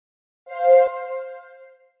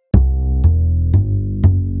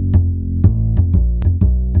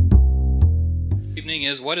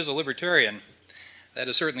is, what is a libertarian? That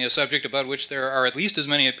is certainly a subject about which there are at least as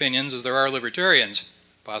many opinions as there are libertarians,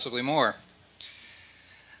 possibly more.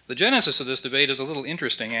 The genesis of this debate is a little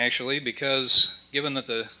interesting, actually, because given that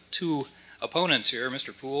the two opponents here,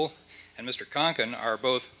 Mr. Poole and Mr. Konkin, are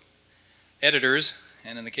both editors,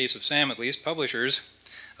 and in the case of Sam at least, publishers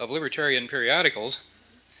of libertarian periodicals,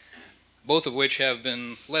 both of which have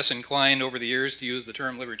been less inclined over the years to use the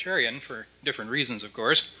term libertarian for different reasons, of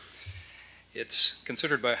course. It's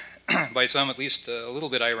considered by some at least a little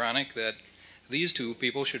bit ironic that these two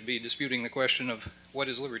people should be disputing the question of what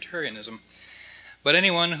is libertarianism. But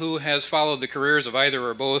anyone who has followed the careers of either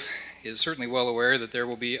or both is certainly well aware that there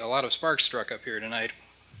will be a lot of sparks struck up here tonight.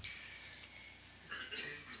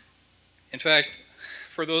 In fact,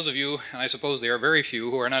 for those of you, and I suppose there are very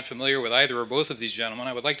few, who are not familiar with either or both of these gentlemen,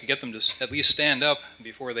 I would like to get them to at least stand up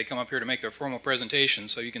before they come up here to make their formal presentation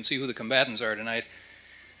so you can see who the combatants are tonight.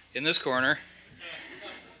 In this corner,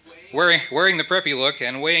 wearing the preppy look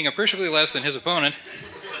and weighing appreciably less than his opponent,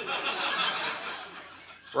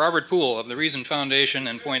 Robert Poole of the Reason Foundation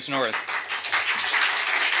and Points North.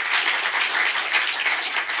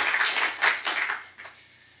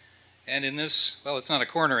 And in this, well, it's not a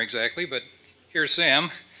corner exactly, but here's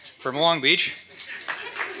Sam from Long Beach.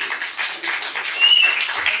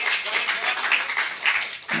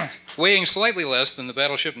 Weighing slightly less than the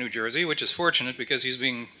battleship New Jersey, which is fortunate because he's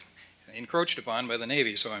being encroached upon by the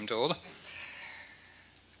Navy, so I'm told.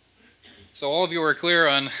 So all of you are clear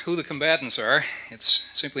on who the combatants are. It's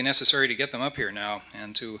simply necessary to get them up here now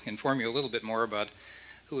and to inform you a little bit more about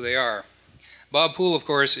who they are. Bob Poole, of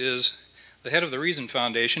course, is the head of the Reason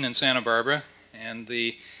Foundation in Santa Barbara and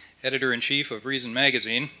the editor-in-chief of Reason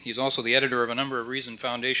magazine. He's also the editor of a number of Reason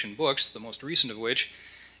Foundation books, the most recent of which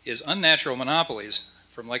is Unnatural Monopolies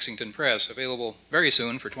from Lexington Press, available very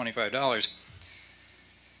soon for $25.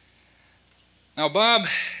 Now, Bob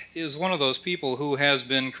is one of those people who has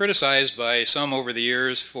been criticized by some over the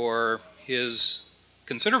years for his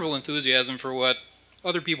considerable enthusiasm for what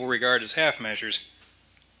other people regard as half measures.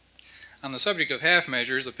 On the subject of half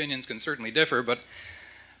measures, opinions can certainly differ, but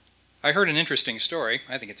I heard an interesting story.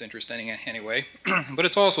 I think it's interesting anyway, but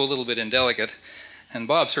it's also a little bit indelicate, and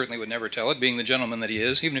Bob certainly would never tell it, being the gentleman that he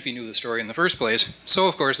is, even if he knew the story in the first place. So,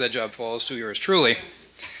 of course, that job falls to yours truly.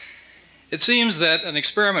 It seems that an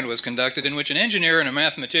experiment was conducted in which an engineer and a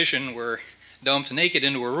mathematician were dumped naked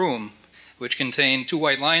into a room which contained two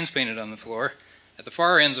white lines painted on the floor, at the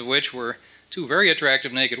far ends of which were two very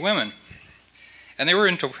attractive naked women. And they were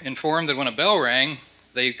informed that when a bell rang,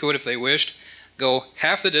 they could, if they wished, go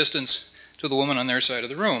half the distance to the woman on their side of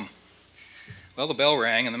the room. Well, the bell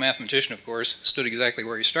rang, and the mathematician, of course, stood exactly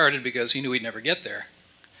where he started because he knew he'd never get there.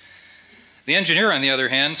 The engineer, on the other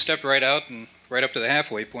hand, stepped right out and right up to the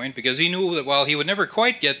halfway point because he knew that while he would never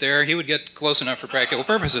quite get there, he would get close enough for practical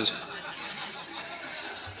purposes.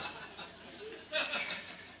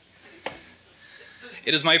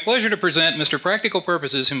 It is my pleasure to present Mr. Practical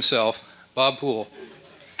Purposes himself, Bob Poole.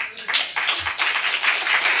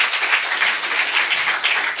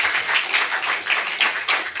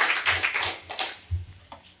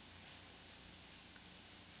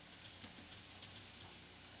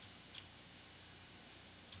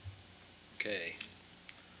 Okay.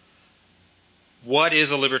 What is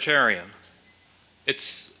a libertarian?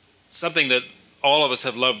 It's something that all of us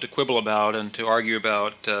have loved to quibble about and to argue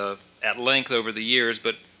about at length over the years,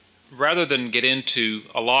 but rather than get into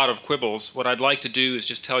a lot of quibbles, what I'd like to do is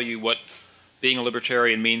just tell you what being a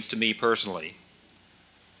libertarian means to me personally.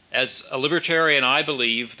 As a libertarian, I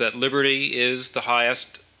believe that liberty is the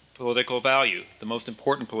highest political value, the most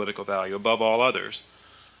important political value above all others.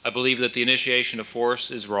 I believe that the initiation of force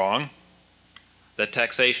is wrong, that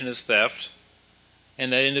taxation is theft,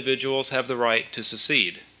 and that individuals have the right to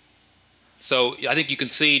secede. So I think you can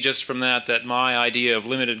see just from that that my idea of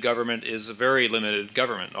limited government is a very limited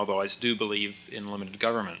government, although I do believe in limited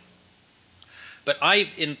government. But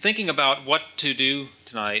in thinking about what to do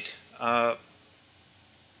tonight, I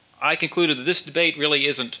concluded that this debate really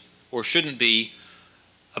isn't or shouldn't be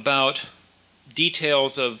about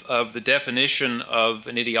details of the definition of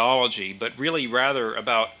an ideology, but really rather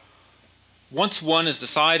about once one has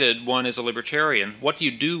decided one is a libertarian, what do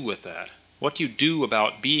you do with that? What do you do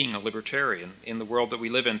about being a libertarian in the world that we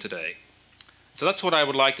live in today? So that's what I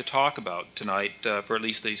would like to talk about tonight for at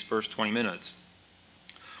least these first 20 minutes.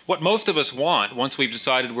 What most of us want, once we've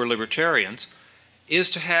decided we're libertarians, is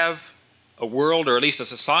to have a world, or at least a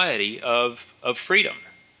society, of freedom.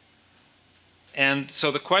 And so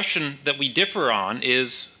the question that we differ on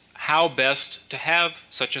is how best to have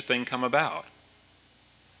such a thing come about.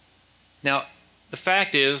 Now, the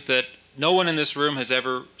fact is that no one in this room has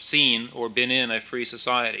ever seen or been in a free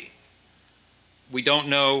society. We don't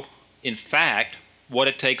know, in fact, what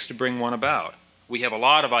it takes to bring one about. We have a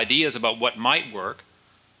lot of ideas about what might work.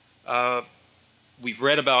 We've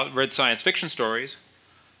read science fiction stories,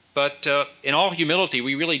 but in all humility,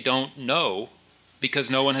 we really don't know because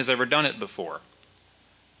no one has ever done it before.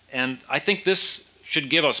 And I think this should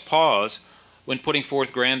give us pause when putting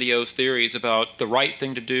forth grandiose theories about the right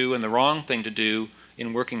thing to do and the wrong thing to do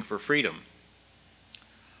in working for freedom.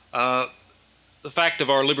 The fact of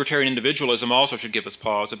our libertarian individualism also should give us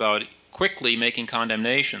pause about quickly making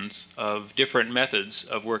condemnations of different methods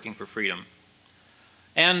of working for freedom.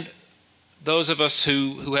 And those of us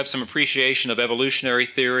who have some appreciation of evolutionary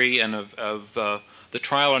theory and of the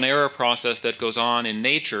trial and error process that goes on in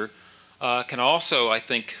nature can also, I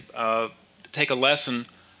think, take a lesson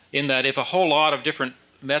in that if a whole lot of different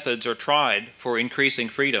methods are tried for increasing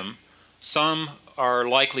freedom, some are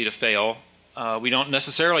likely to fail. We don't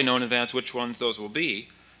necessarily know in advance which ones those will be,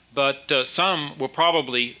 but some will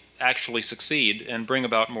probably actually succeed and bring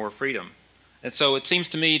about more freedom. And so it seems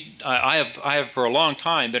to me, I have for a long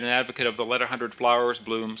time been an advocate of the let 100 flowers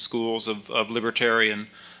bloom schools of libertarian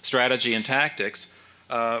strategy and tactics,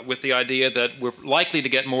 with the idea that we're likely to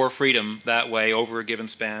get more freedom that way over a given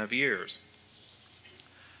span of years.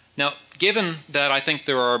 Now, given that I think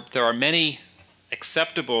there are many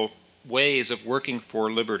acceptable ways of working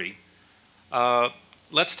for liberty,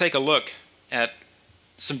 let's take a look at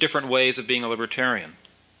some different ways of being a libertarian.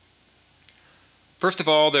 First of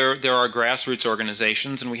all, there are grassroots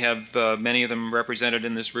organizations, and we have many of them represented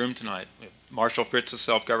in this room tonight. We have Marshall Fritz's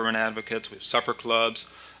Self-Government Advocates, we have supper clubs,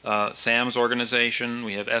 Sam's organization,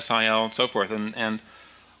 we have SIL, and so forth. And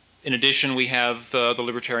in addition, we have the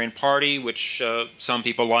Libertarian Party, which some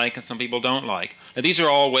people like and some people don't like. Now, these are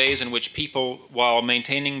all ways in which people, while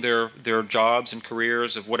maintaining their jobs and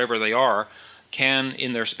careers of whatever they are, can,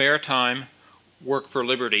 in their spare time, work for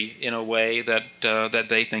liberty in a way that, that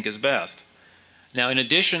they think is best. Now, in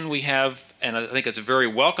addition, we have, and I think it's a very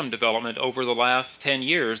welcome development over the last 10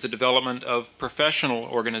 years, the development of professional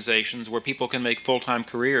organizations where people can make full-time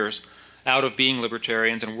careers out of being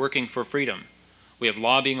libertarians and working for freedom. We have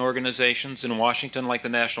lobbying organizations in Washington like the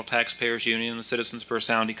National Taxpayers Union, the Citizens for a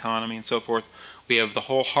Sound Economy, and so forth. We have the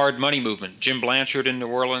whole hard money movement. Jim Blanchard in New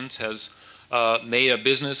Orleans has made a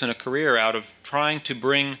business and a career out of trying to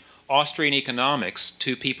bring Austrian economics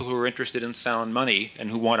to people who are interested in sound money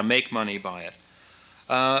and who want to make money by it.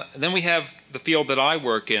 Then we have the field that I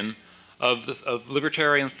work in of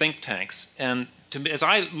libertarian think tanks. And as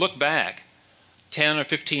I look back 10 or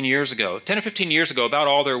 15 years ago, about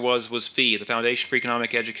all there was FEE, the Foundation for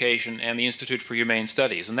Economic Education, and the Institute for Humane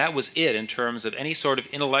Studies. And that was it in terms of any sort of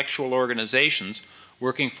intellectual organizations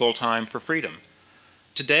working full-time for freedom.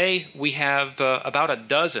 Today, we have about a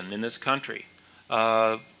dozen in this country,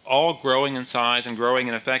 all growing in size and growing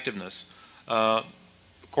in effectiveness. Of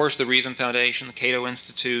course, the Reason Foundation, the Cato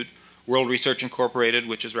Institute, World Research Incorporated,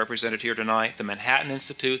 which is represented here tonight, the Manhattan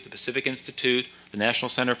Institute, the Pacific Institute, the National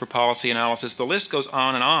Center for Policy Analysis. The list goes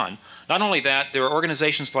on and on. Not only that, there are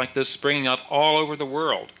organizations like this springing up all over the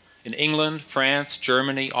world. In England, France,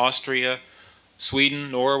 Germany, Austria, Sweden,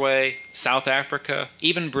 Norway, South Africa,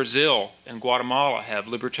 even Brazil and Guatemala have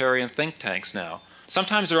libertarian think tanks now.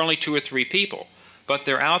 Sometimes there are only 2 or 3 people, but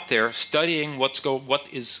they're out there studying what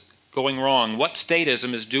is going wrong, what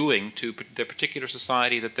statism is doing to the particular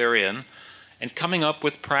society that they're in, and coming up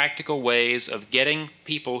with practical ways of getting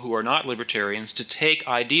people who are not libertarians to take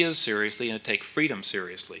ideas seriously and to take freedom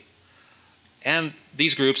seriously. And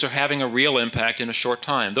these groups are having a real impact in a short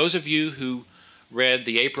time. Those of you who read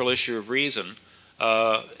the April issue of Reason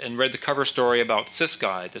and read the cover story about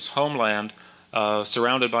Ciskei, this homeland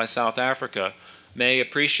surrounded by South Africa, may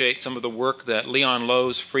appreciate some of the work that Leon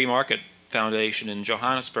Lowe's Free Market Foundation in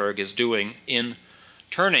Johannesburg is doing in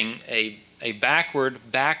turning a backward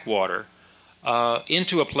backwater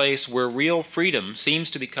into a place where real freedom seems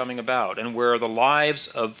to be coming about and where the lives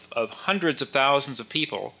of hundreds of thousands of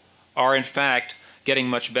people are in fact getting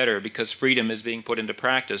much better because freedom is being put into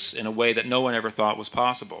practice in a way that no one ever thought was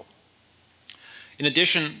possible. In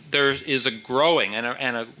addition, there is a growing and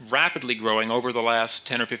a rapidly growing over the last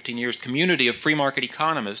 10 or 15 years community of free market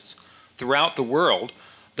economists throughout the world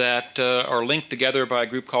that are linked together by a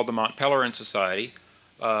group called the Mont Pelerin Society,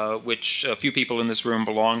 which a few people in this room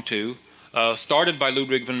belong to, started by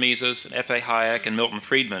Ludwig von Mises, and F.A. Hayek, and Milton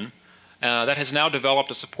Friedman, that has now developed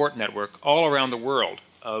a support network all around the world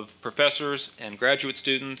of professors and graduate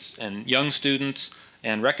students and young students,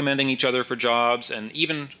 and recommending each other for jobs, and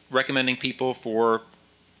even recommending people for,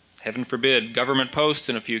 heaven forbid, government posts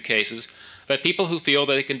in a few cases. but people who feel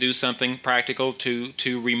that they can do something practical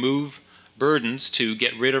to remove burdens, to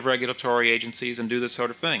get rid of regulatory agencies and do this sort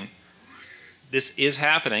of thing. This is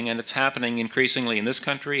happening, and it's happening increasingly in this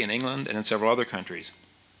country, in England, and in several other countries.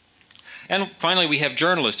 And finally, we have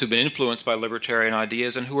journalists who've been influenced by libertarian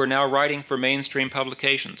ideas and who are now writing for mainstream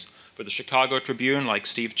publications. For the Chicago Tribune, like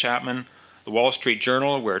Steve Chapman, the Wall Street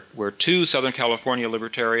Journal, where two Southern California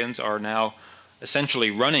libertarians are now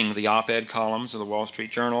essentially running the op-ed columns of the Wall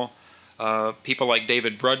Street Journal. People like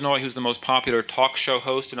David Brudnoy, who's the most popular talk show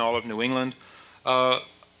host in all of New England.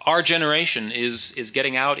 Our generation is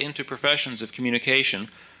getting out into professions of communication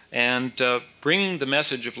and bringing the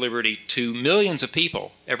message of liberty to millions of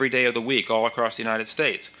people every day of the week all across the United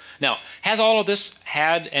States. Now, has all of this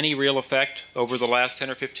had any real effect over the last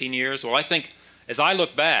 10 or 15 years? Well, I think as I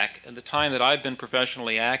look back at the time that I've been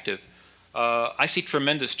professionally active, I see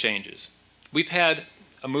tremendous changes. We've had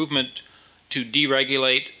a movement to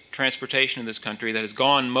deregulate transportation in this country that has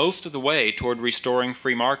gone most of the way toward restoring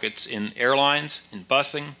free markets in airlines, in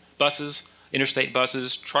buses, interstate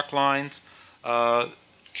buses, truck lines,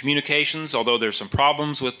 communications, although there's some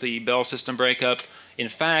problems with the Bell system breakup. In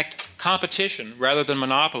fact, competition rather than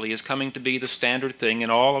monopoly is coming to be the standard thing in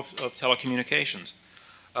all of telecommunications.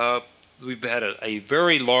 We've had a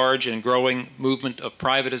very large and growing movement of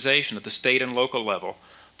privatization at the state and local level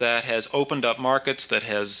that has opened up markets, that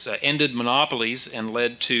has ended monopolies and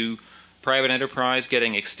led to private enterprise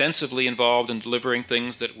getting extensively involved in delivering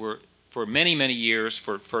things that were, for many, many years,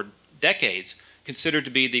 for decades, considered to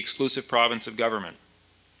be the exclusive province of government.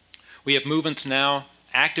 We have movements now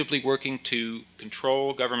actively working to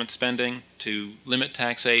control government spending, to limit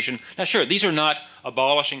taxation. Now, sure, these are not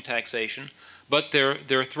abolishing taxation, but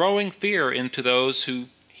they're throwing fear into those who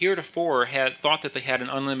heretofore had thought that they had an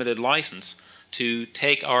unlimited license to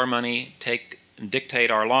take our money, and dictate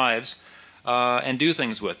our lives, and do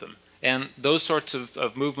things with them. And those sorts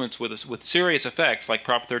of movements with serious effects, like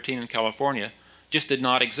Prop 13 in California, just did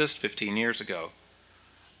not exist 15 years ago.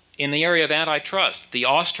 In the area of antitrust, the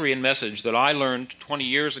Austrian message that I learned 20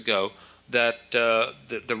 years ago, that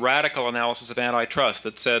the radical analysis of antitrust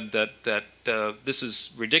that said that this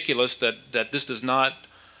is ridiculous, that this does not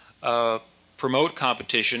promote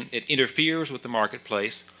competition, it interferes with the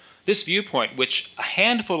marketplace. This viewpoint, which a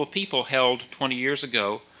handful of people held 20 years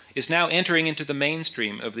ago, is now entering into the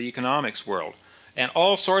mainstream of the economics world. And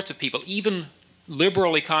all sorts of people, even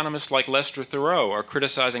liberal economists like Lester Thoreau, are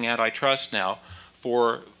criticizing antitrust now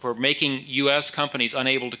for making U.S. companies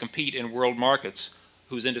unable to compete in world markets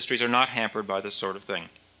whose industries are not hampered by this sort of thing.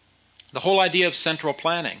 The whole idea of central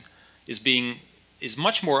planning is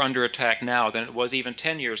much more under attack now than it was even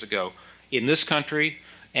 10 years ago in this country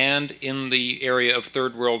and in the area of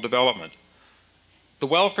third world development. The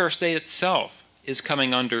welfare state itself is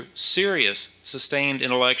coming under serious, sustained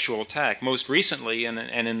intellectual attack, most recently and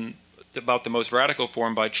in about the most radical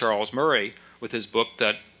form by Charles Murray with his book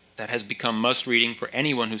that has become must-reading for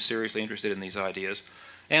anyone who's seriously interested in these ideas.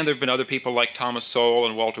 And there have been other people like Thomas Sowell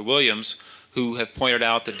and Walter Williams who have pointed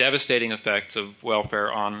out the devastating effects of welfare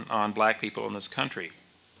on black people in this country.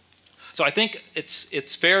 So I think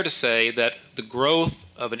it's fair to say that the growth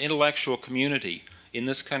of an intellectual community in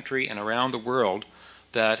this country and around the world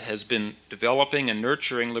that has been developing and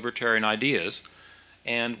nurturing libertarian ideas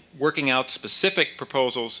and working out specific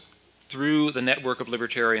proposals through the network of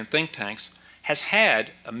libertarian think tanks has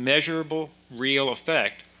had a measurable, real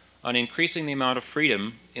effect on increasing the amount of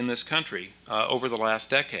freedom in this country over the last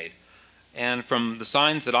decade. And from the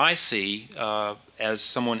signs that I see as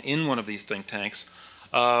someone in one of these think tanks,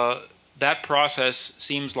 that process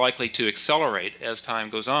seems likely to accelerate as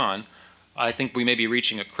time goes on. I think we may be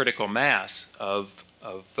reaching a critical mass of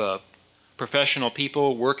professional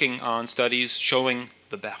people working on studies showing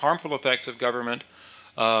the harmful effects of government,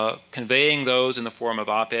 conveying those in the form of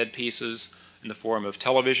op-ed pieces, in the form of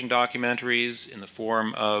television documentaries, in the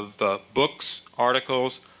form of books,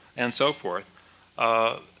 articles, and so forth,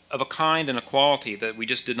 of a kind and a quality that we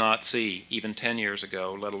just did not see even 10 years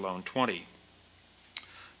ago, let alone 20.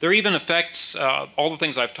 There are even effects, all the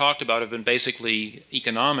things I've talked about have been basically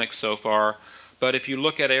economics so far, but if you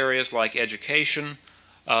look at areas like education,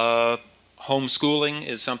 homeschooling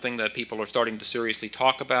is something that people are starting to seriously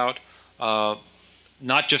talk about,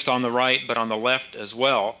 not just on the right, but on the left as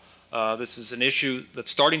well. This is an issue that's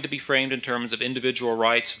starting to be framed in terms of individual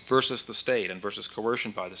rights versus the state and versus coercion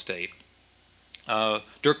by the state.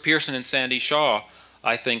 Dirk Pearson and Sandy Shaw,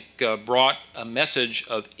 I think, brought a message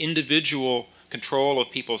of individual control of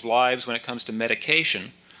people's lives when it comes to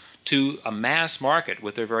medication to a mass market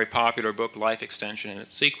with their very popular book, Life Extension, and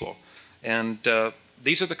its sequel. And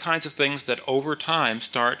these are the kinds of things that over time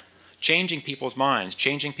start changing people's minds,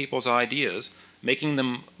 changing people's ideas, making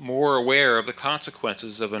them more aware of the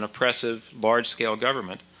consequences of an oppressive, large-scale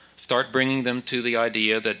government, start bringing them to the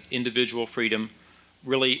idea that individual freedom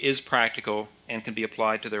really is practical and can be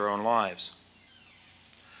applied to their own lives.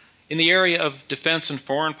 In the area of defense and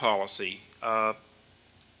foreign policy,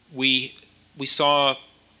 we saw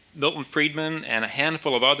Milton Friedman and a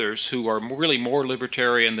handful of others who are really more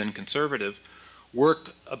libertarian than conservative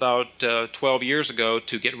work about 12 years ago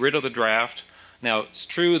to get rid of the draft. Now, it's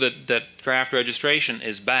true that draft registration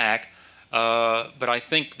is back, but I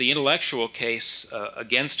think the intellectual case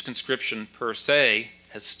against conscription per se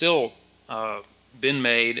has still been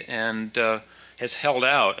made and has held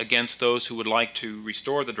out against those who would like to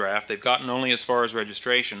restore the draft. They've gotten only as far as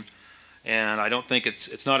registration, and I don't think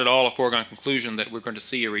it's not at all a foregone conclusion that we're going to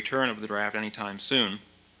see a return of the draft anytime soon.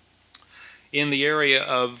 In the area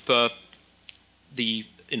of the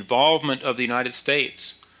involvement of the United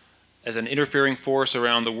States as an interfering force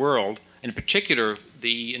around the world, in particular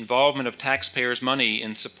the involvement of taxpayers' money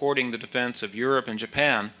in supporting the defense of Europe and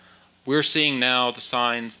Japan, we're seeing now the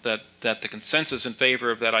signs that the consensus in favor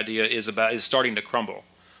of that idea is starting to crumble.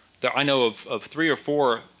 I know of 3 or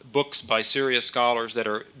 4 books by serious scholars that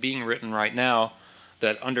are being written right now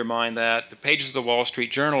that undermine that. The pages of the Wall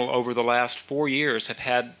Street Journal over the last 4 years have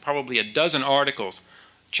had probably a dozen articles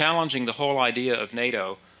challenging the whole idea of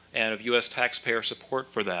NATO and of U.S. taxpayer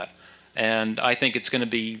support for that. And I think it's going to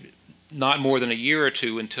be not more than a year or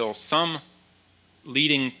two until some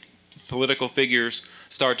leading political figures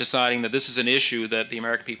start deciding that this is an issue that the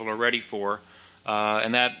American people are ready for,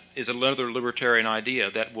 and that is another libertarian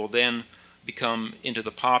idea that will then become into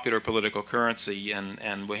the popular political currency,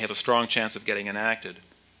 and we have a strong chance of getting enacted.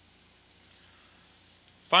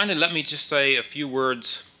 Finally, let me just say a few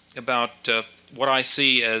words about what I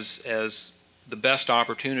see as the best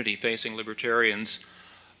opportunity facing libertarians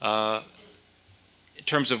in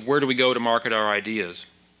terms of where do we go to market our ideas.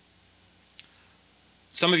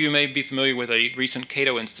 Some of you may be familiar with a recent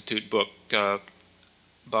Cato Institute book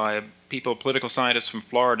by political scientists from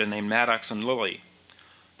Florida named Maddox and Lilly.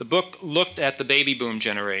 The book looked at the baby boom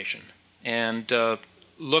generation and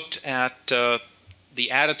looked at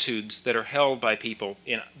the attitudes that are held by people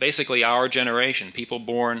in basically our generation, people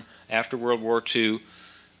born after World War II.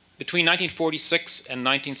 Between 1946 and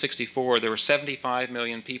 1964, there were 75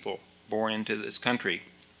 million people born into this country.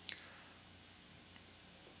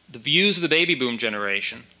 The views of the baby boom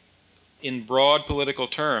generation, in broad political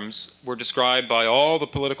terms, were described by all the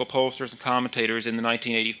political pollsters and commentators in the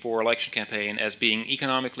 1984 election campaign as being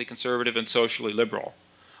economically conservative and socially liberal.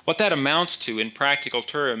 What that amounts to in practical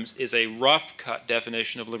terms is a rough-cut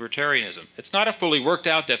definition of libertarianism. It's not a fully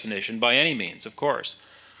worked-out definition by any means, of course,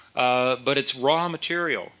 but it's raw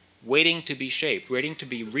material, waiting to be shaped, waiting to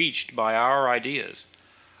be reached by our ideas.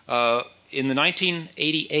 In the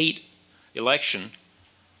 1988 election,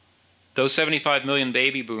 those 75 million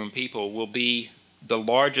baby boom people will be the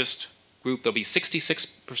largest group. They'll be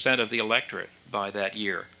 66% of the electorate by that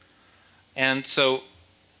year. And so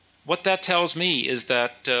what that tells me is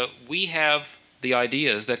that we have the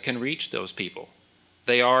ideas that can reach those people.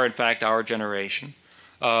 They are, in fact, our generation.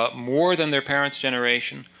 More than their parents'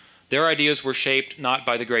 generation. Their ideas were shaped not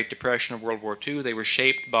by the Great Depression of World War II. They were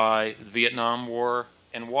shaped by the Vietnam War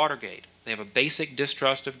and Watergate. They have a basic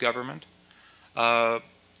distrust of government.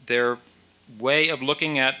 Their way of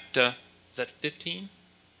looking at, is that 15?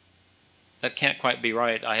 That can't quite be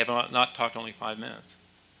right. I have not talked only 5 minutes.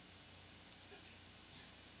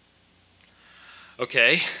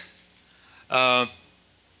 Okay. Their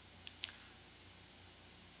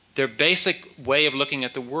basic way of looking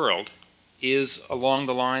at the world is along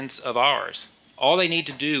the lines of ours. All they need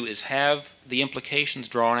to do is have the implications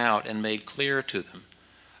drawn out and made clear to them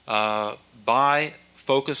by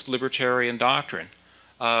focused libertarian doctrine.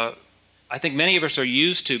 I think many of us are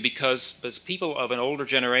used to, because people of an older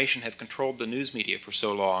generation have controlled the news media for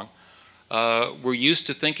so long, we're used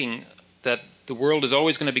to thinking that the world is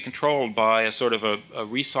always going to be controlled by a sort of a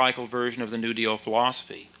recycled version of the New Deal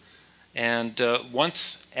philosophy. And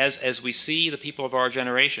once, as we see the people of our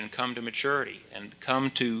generation come to maturity and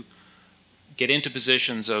come to get into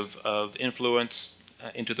positions of influence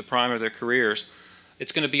into the prime of their careers,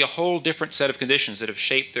 it's going to be a whole different set of conditions that have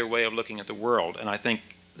shaped their way of looking at the world. And I think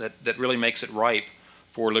that really makes it ripe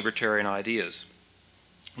for libertarian ideas.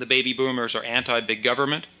 The baby boomers are anti-big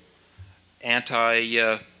government,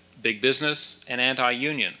 anti-big business, and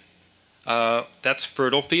anti-union. That's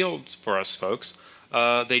fertile field for us folks.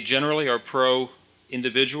 They generally are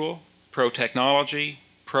pro-individual, pro-technology,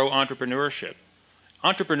 pro-entrepreneurship.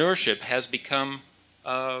 Entrepreneurship has become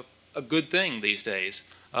a good thing these days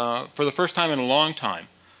for the first time in a long time.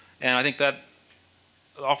 And I think that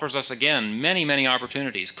offers us, again, many, many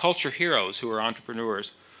opportunities. Culture heroes who are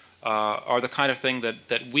entrepreneurs are the kind of thing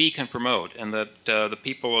that we can promote and that the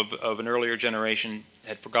people of an earlier generation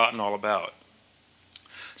had forgotten all about.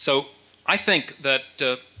 So I think that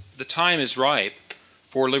the time is ripe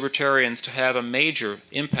for libertarians to have a major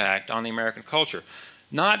impact on the American culture,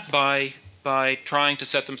 not by trying to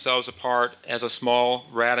set themselves apart as a small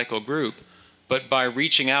radical group, but by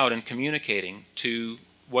reaching out and communicating to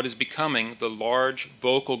what is becoming the large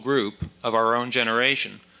vocal group of our own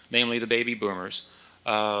generation, namely the baby boomers.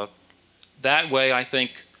 That way, I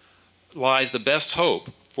think, lies the best hope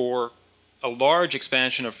for a large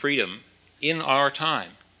expansion of freedom in our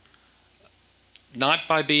time. Not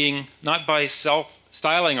by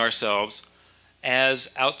self-styling ourselves as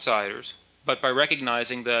outsiders, but by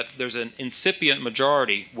recognizing that there's an incipient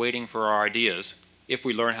majority waiting for our ideas if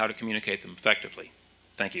we learn how to communicate them effectively.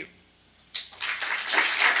 Thank you.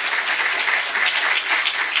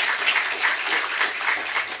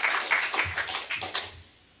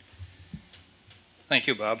 Thank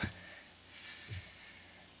you, Bob.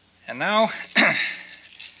 And now,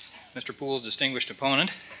 Mr. Poole's distinguished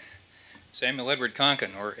opponent, Samuel Edward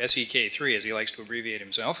Konkin, or SEK3 as he likes to abbreviate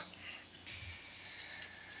himself.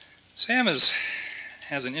 Sam has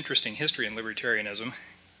an interesting history in libertarianism,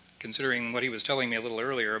 considering what he was telling me a little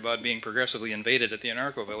earlier about being progressively invaded at the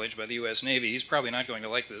anarcho-village by the U.S. Navy. He's probably not going to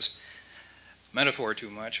like this metaphor too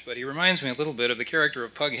much, but he reminds me a little bit of the character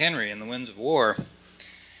of Pug Henry in The Winds of War.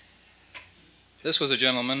 This was a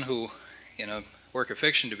gentleman who, in a work of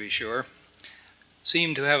fiction to be sure,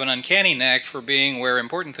 seemed to have an uncanny knack for being where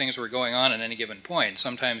important things were going on at any given point.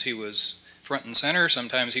 Sometimes he was front and center,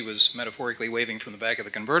 sometimes he was metaphorically waving from the back of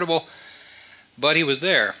the convertible, but he was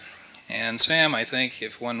there. And Sam, I think,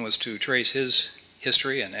 if one was to trace his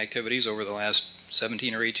history and activities over the last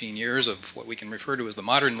 17 or 18 years of what we can refer to as the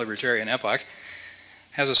modern libertarian epoch,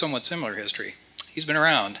 has a somewhat similar history. He's been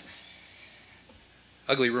around.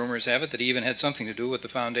 Ugly rumors have it that he even had something to do with the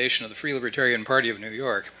foundation of the Free Libertarian Party of New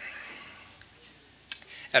York.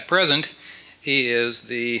 At present, he is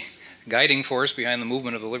the guiding force behind the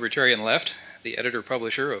movement of the libertarian left, the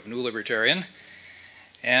editor-publisher of New Libertarian,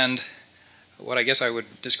 and what I guess I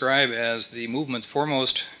would describe as the movement's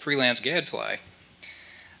foremost freelance gadfly.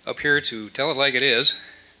 Up here to tell it like it is,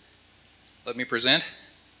 let me present,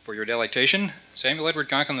 for your delectation, Samuel Edward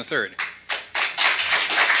Konkin III.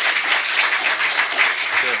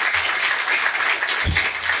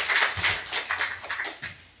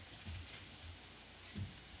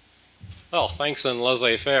 Well, thanks and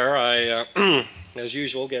laissez-faire. I, as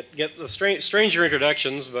usual, get the stranger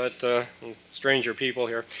introductions, but stranger people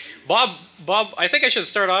here. Bob, I think I should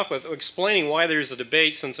start off with explaining why there's a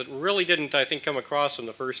debate, since it really didn't, I think, come across from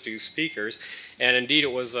the first two speakers. And indeed,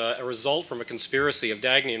 it was a result from a conspiracy of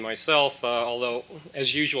Dagny and myself, although,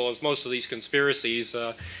 as usual, as most of these conspiracies,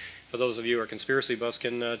 for those of you who are conspiracy buffs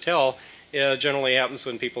can tell, it generally happens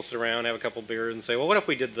when people sit around, have a couple beers, and say, well, what if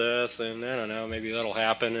we did this? And I don't know, maybe that'll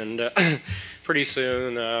happen. And pretty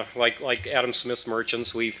soon, like Adam Smith's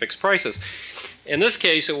merchants, we fix prices. In this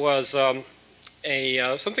case, it was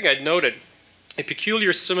something I'd noted, a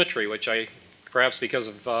peculiar symmetry, which I, perhaps because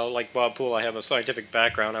of, like Bob Poole, I have a scientific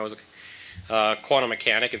background. I was a quantum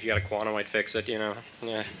mechanic. If you had a quantum, I'd fix it, you know.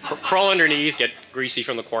 Yeah. Crawl underneath, get greasy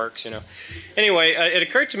from the quarks, you know. Anyway, it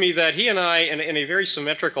occurred to me that he and I, in a very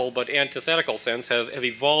symmetrical but antithetical sense, have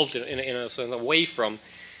evolved in a sense away from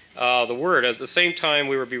the word. At the same time,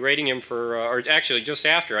 we were berating him for, or actually just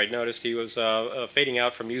after I'd noticed he was fading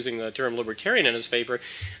out from using the term libertarian in his paper,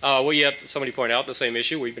 somebody pointed out the same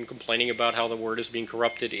issue. We've been complaining about how the word is being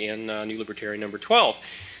corrupted in New Libertarian number 12.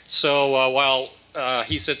 So while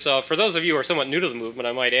he sits, for those of you who are somewhat new to the movement,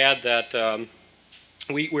 I might add that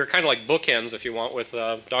we're kind of like bookends, if you want, with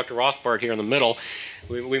Dr. Rothbard here in the middle.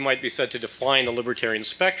 We might be said to define the libertarian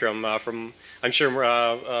spectrum from, I'm sure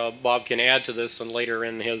Bob can add to this and later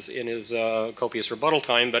in his copious rebuttal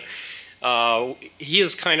time, but he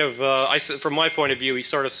is kind of, from my point of view, he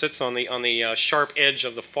sort of sits on the sharp edge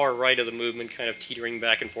of the far right of the movement, kind of teetering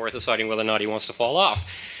back and forth, deciding whether or not he wants to fall off.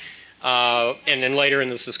 And then later in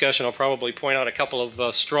this discussion, I'll probably point out a couple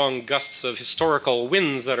of strong gusts of historical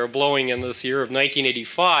winds that are blowing in this year of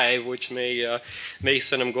 1985, which may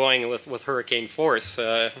send him going with hurricane force.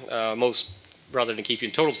 Most, rather than keep you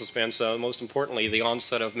in total suspense, most importantly, the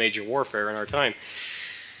onset of major warfare in our time.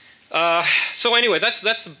 So anyway, that's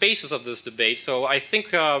the basis of this debate. So I think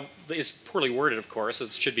it's poorly worded, of course.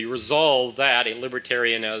 It should be resolved that a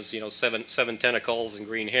libertarian has, seven tentacles and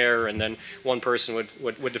green hair, and then one person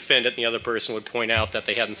would defend it, and the other person would point out that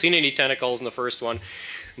they hadn't seen any tentacles in the first one.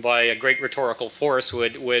 By a great rhetorical force,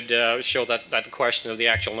 would show that the question of the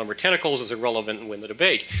actual number of tentacles is irrelevant and win the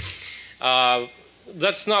debate.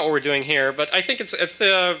 That's not what we're doing here, but I think it's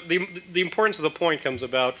the importance of the point comes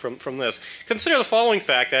about from this. Consider the following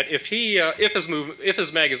fact: that if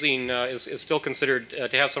his magazine is still considered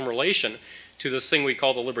to have some relation to this thing we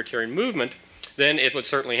call the libertarian movement, then it would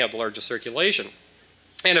certainly have the largest circulation.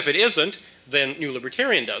 And if it isn't, then New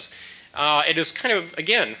Libertarian does. It is kind of,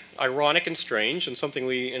 again, ironic and strange, and something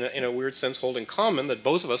we, in a weird sense, hold in common, that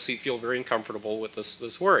both of us feel very uncomfortable with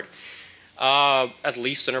this word, at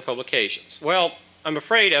least in our publications. Well, I'm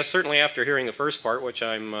afraid, certainly after hearing the first part, which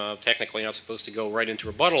I'm technically not supposed to go right into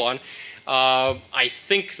rebuttal on, I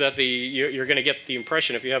think that you're going to get the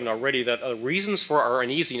impression, if you haven't already, that reasons for our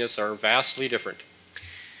uneasiness are vastly different.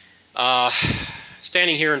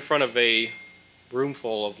 Standing here in front of a room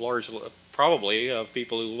full of probably of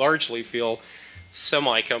people who largely feel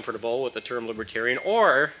semi-comfortable with the term libertarian,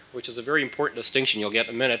 or, which is a very important distinction you'll get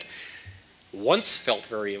in a minute, once felt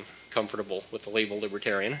very comfortable with the label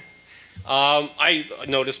libertarian. I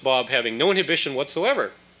noticed Bob having no inhibition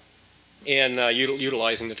whatsoever in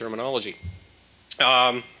utilizing the terminology.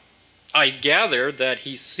 I gather that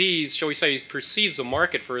he sees, shall we say, he perceives the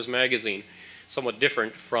market for his magazine somewhat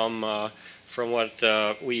different from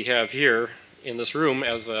what we have here in this room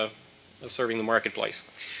as serving the marketplace.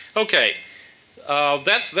 Okay,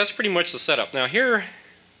 that's pretty much the setup. Now here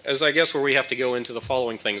is, I guess, where we have to go into the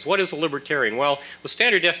following things. What is a libertarian? Well, the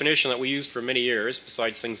standard definition that we used for many years,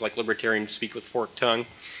 besides things like libertarian speak with forked tongue,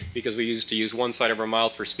 because we used to use one side of our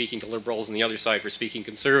mouth for speaking to liberals and the other side for speaking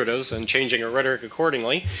conservatives, and changing our rhetoric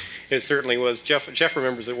accordingly. It certainly was, Jeff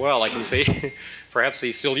remembers it well, I can see. Perhaps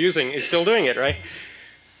he's still doing it, right?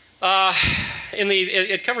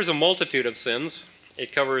 It covers a multitude of sins.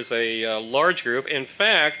 It covers a large group. In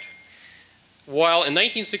fact, while in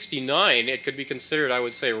 1969 it could be considered, I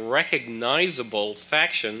would say, a recognizable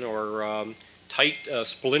faction or tight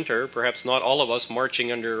splinter, perhaps not all of us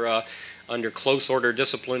marching under close order,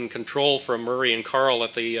 discipline, control from Murray and Carl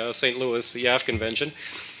at the St. Louis YAF convention,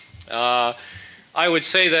 I would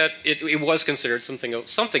say that it was considered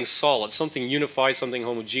something solid, something unified, something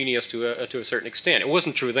homogeneous to a certain extent. It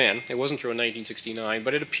wasn't true then. It wasn't true in 1969,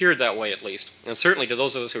 but it appeared that way at least. And certainly to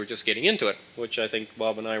those of us who were just getting into it, which I think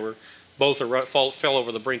Bob and I were both fell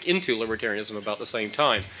over the brink into libertarianism about the same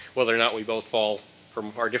time, whether or not we both fall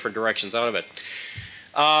from our different directions out of it.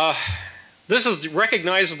 This is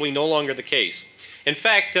recognizably no longer the case. In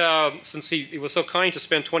fact, since he was so kind to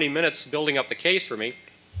spend 20 minutes building up the case for me,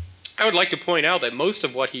 I would like to point out that most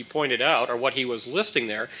of what he pointed out, or what he was listing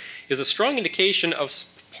there, is a strong indication of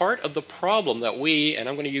part of the problem that we, and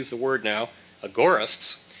I'm going to use the word now,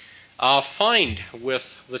 agorists, find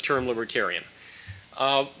with the term libertarian.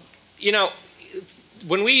 You know,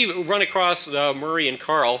 when we run across Murray and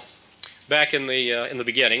Carl back in the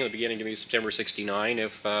beginning to be September '69.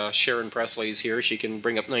 If Sharon Presley's here, she can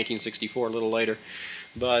bring up 1964 a little later.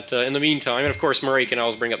 But in the meantime, and of course Murray can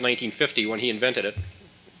always bring up 1950 when he invented it,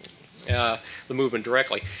 the movement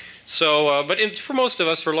directly. So, but for most of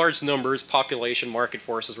us, for large numbers, population, market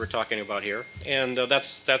forces we're talking about here, and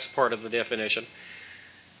that's part of the definition.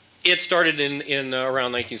 It started in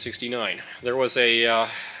around 1969. There was a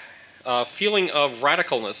feeling of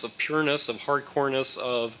radicalness, of pureness, of hardcoreness,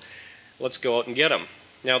 of let's go out and get them.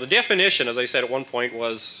 Now the definition, as I said at one point,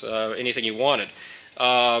 was anything you wanted.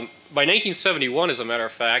 By 1971, as a matter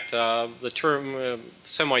of fact, the term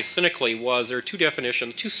semi-cynically was there are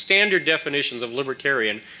two standard definitions of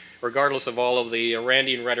libertarian, regardless of all of the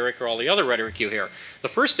Randian rhetoric or all the other rhetoric you hear. The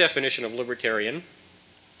first definition of libertarian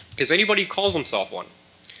is anybody who calls himself one.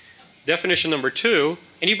 Definition number two,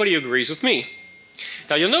 anybody who agrees with me.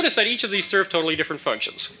 Now you'll notice that each of these serve totally different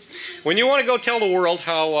functions. When you want to go tell the world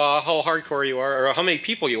how hardcore you are, or how many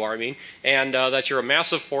people you are, I mean, and that you're a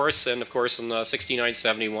massive force, and of course in 69,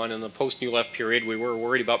 71, in the post-New Left period, we were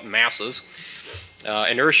worried about masses.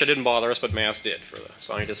 Inertia didn't bother us, but mass did, for the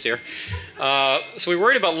scientists here. So we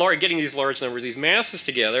worried about getting these large numbers, these masses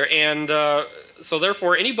together, and so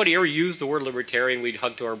therefore, anybody ever used the word libertarian, we'd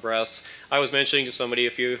hug to our breasts. I was mentioning to somebody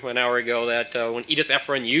an hour ago that when Edith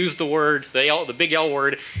Efron used the word, the big L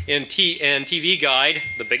word, in TV Guide,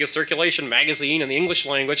 the biggest circulation magazine in the English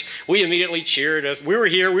language, we immediately cheered. We were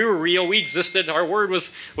here, we were real, we existed. Our word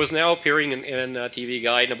was now appearing in TV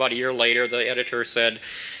Guide, and about a year later, the editor said,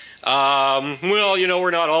 Well,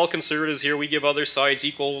 we're not all conservatives here. We give other sides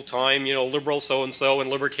equal time, liberal so-and-so and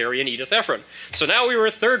libertarian Edith Ephron. So now we were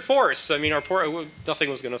a third force. I mean, nothing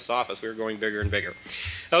was going to stop us. We were going bigger and bigger.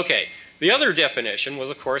 Okay. The other definition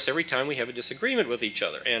was, of course, every time we have a disagreement with each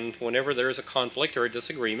other. And whenever there is a conflict or a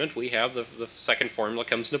disagreement, we have the second formula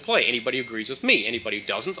comes into play. Anybody who agrees with me. Anybody who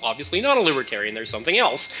doesn't, obviously not a libertarian. There's something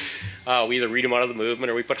else. We either read them out of the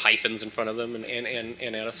movement or we put hyphens in front of them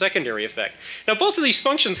and add a secondary effect. Now, both of these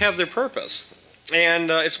functions have their purpose.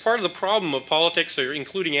 And it's part of the problem of politics, or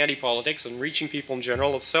including anti-politics and reaching people in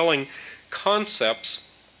general, of selling concepts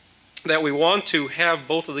that we want to have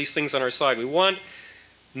both of these things on our side. We want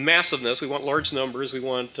massiveness, we want large numbers, we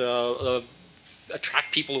want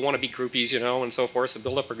attract people who want to be groupies, and so forth, to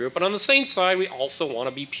build up a group. But on the same side, we also want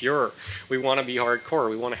to be pure. We want to be hardcore.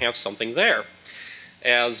 We want to have something there.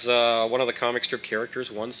 As one of the comic strip characters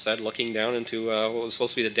once said, looking down into what was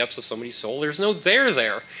supposed to be the depths of somebody's soul, there's no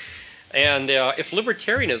there. And if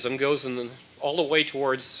libertarianism goes all the way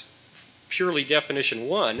towards purely definition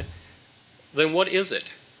one, then what is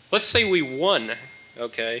it? Let's say we won.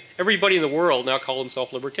 Okay, everybody in the world now call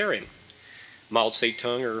himself libertarian. Mao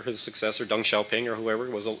Zedong or his successor Deng Xiaoping or whoever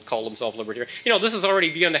called himself libertarian. This has already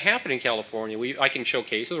begun to happen in California. I can show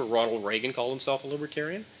cases where Ronald Reagan called himself a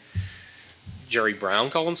libertarian. Jerry Brown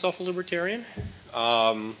called himself a libertarian.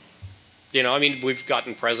 We've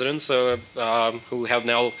gotten presidents who have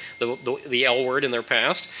now the L word in their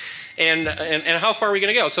past. And how far are we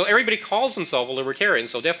going to go? So everybody calls himself a libertarian.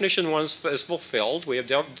 So definition one is fulfilled. We have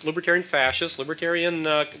libertarian fascists, libertarian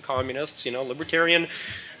communists, libertarian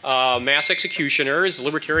mass executioners,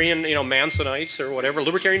 libertarian, Mansonites or whatever,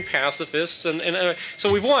 libertarian pacifists. And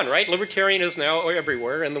so we've won, right? Libertarian is now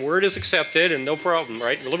everywhere, and the word is accepted, and no problem,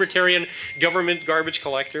 right? Libertarian government garbage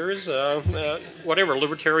collectors, whatever,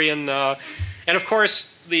 libertarian... and of course,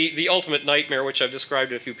 the ultimate nightmare, which I've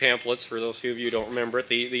described in a few pamphlets, for those few of you who don't remember it,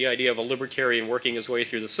 the idea of a libertarian working his way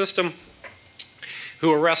through the system,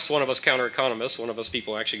 who arrests one of us counter-economists, one of us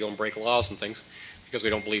people who actually go and break laws and things, because we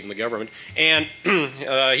don't believe in the government. And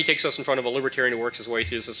he takes us in front of a libertarian who works his way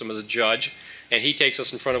through the system as a judge. And he takes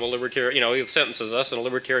us in front of a libertarian, he sentences us, and a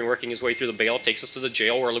libertarian working his way through the bailiff takes us to the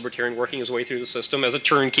jail, where a libertarian working his way through the system as a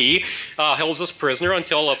turnkey holds us prisoner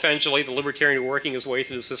until eventually the libertarian working his way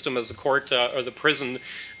through the system as the court or the prison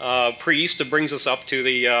priest brings us up to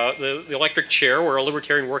the electric chair, where a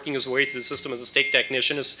libertarian working his way through the system as a stake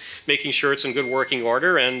technician is making sure it's in good working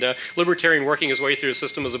order, and libertarian working his way through the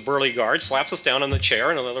system as a burly guard slaps us down on the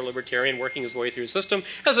chair, and another libertarian working his way through the system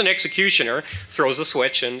as an executioner throws a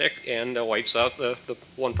switch and wipes out the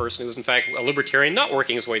one person who is in fact a libertarian not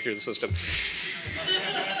working his way through the system.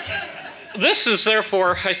 This is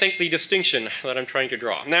therefore, I think, the distinction that I'm trying to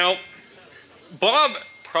draw. Now, Bob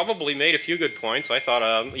probably made a few good points. I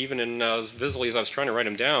thought, even as visibly as I was trying to write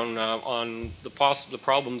them down, on the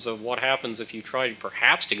problems of what happens if you try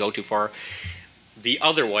perhaps to go too far the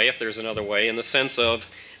other way, if there's another way, in the sense of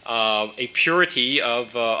a purity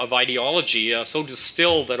of ideology so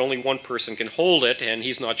distilled that only one person can hold it, and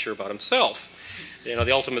he's not sure about himself.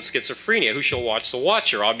 The ultimate schizophrenia. Who shall watch the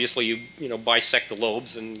watcher? Obviously, you bisect the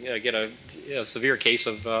lobes and get a severe case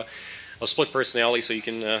of split personality, so you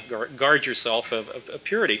can guard yourself of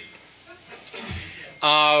purity.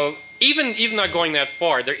 Even not going that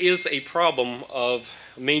far, there is a problem of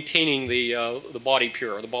maintaining the body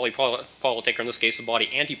pure, the body politic, or in this case, the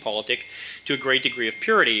body anti-politic, to a great degree of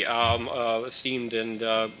purity. Esteemed and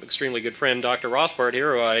extremely good friend Dr. Rothbard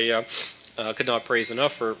here, who I could not praise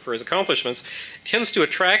enough for his accomplishments, tends to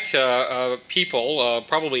attract people,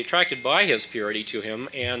 probably attracted by his purity to him,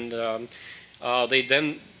 and they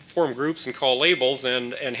then form groups and call labels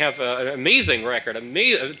and have an amazing record,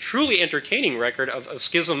 a truly entertaining record of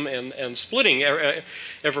schism and splitting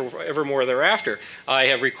ever more thereafter. I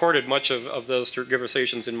have recorded much of those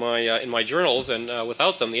conversations in my journals, and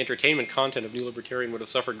without them, the entertainment content of New Libertarian would have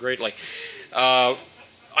suffered greatly. I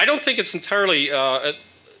don't think it's entirely...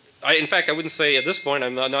 in fact, I wouldn't say at this point,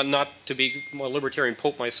 I'm not to be a libertarian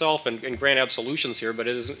pope myself and grant absolutions here, but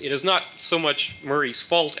it is not so much Murray's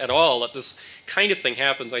fault at all that this kind of thing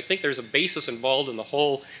happens. I think there's a basis involved in the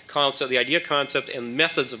whole concept, the idea concept, and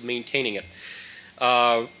methods of maintaining it.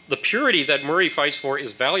 The purity that Murray fights for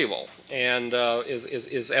is valuable and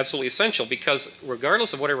is absolutely essential, because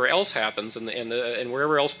regardless of whatever else happens and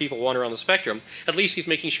wherever else people wander on the spectrum, at least he's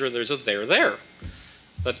making sure there's a there.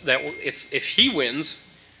 That if he wins,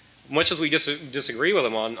 much as we disagree with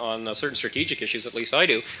him on certain strategic issues, at least I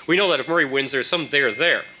do, we know that if Murray wins, there's some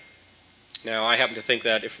there. Now, I happen to think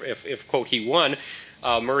that if quote, he won,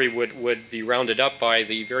 Murray would be rounded up by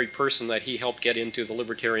the very person that he helped get into the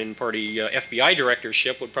Libertarian Party FBI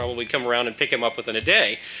directorship, would probably come around and pick him up within a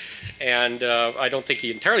day. And I don't think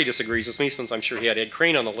he entirely disagrees with me, since I'm sure he had Ed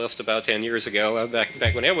Crane on the list about 10 years ago,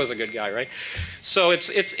 back when Ed was a good guy, right? So it's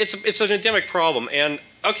an endemic problem. And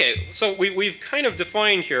okay, so we've kind of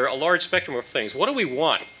defined here a large spectrum of things. What do we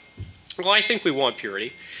want? Well, I think we want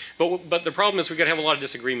purity, but the problem is we're going to have a lot of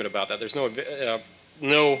disagreement about that. There's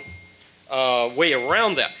no way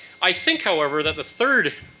around that. I think, however, that the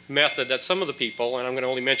third method that some of the people, and I'm going to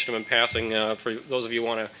only mention them in passing for those of you who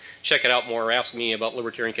want to check it out more or ask me about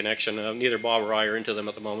Libertarian Connection. Neither Bob or I are into them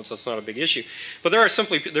at the moment, so it's not a big issue. But there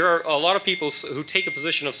are a lot of people who take a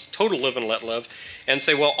position of total live and let live and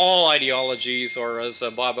say, well, all ideologies, or as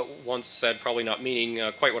Bob once said, probably not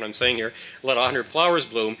meaning quite what I'm saying here, let 100 flowers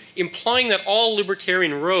bloom, implying that all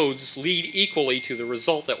libertarian roads lead equally to the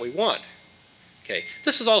result that we want. Okay,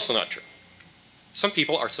 this is also not true. Some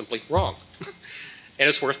people are simply wrong, and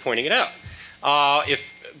it's worth pointing it out.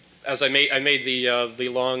 As I made the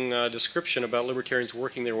long description about libertarians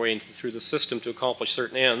working their way through the system to accomplish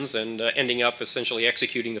certain ends, and ending up essentially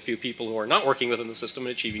executing the few people who are not working within the system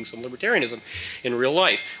and achieving some libertarianism in real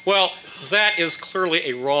life. Well, that is clearly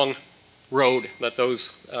a wrong road that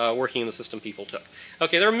those working in the system people took.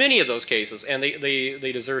 Okay, there are many of those cases, and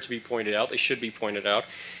they deserve to be pointed out. They should be pointed out.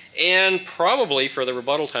 And probably for the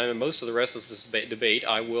rebuttal time and most of the rest of this debate,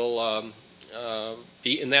 I will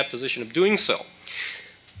be in that position of doing so.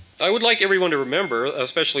 I would like everyone to remember,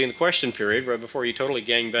 especially in the question period, right before you totally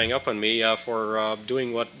gang-bang up on me for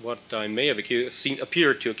doing what I may have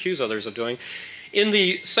appeared to accuse others of doing. In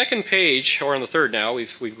the second page, or on the third now,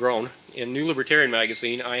 we've grown, in New Libertarian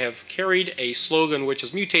magazine, I have carried a slogan which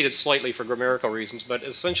is mutated slightly for grammatical reasons, but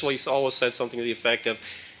essentially always said something to the effect of,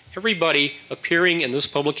 everybody appearing in this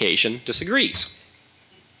publication disagrees.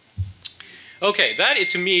 Okay, that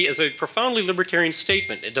to me is a profoundly libertarian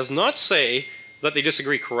statement. It does not say that they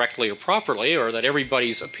disagree correctly or properly, or that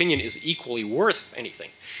everybody's opinion is equally worth anything.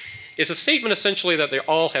 It's a statement essentially that they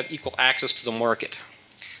all have equal access to the market.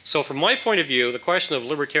 So from my point of view, the question of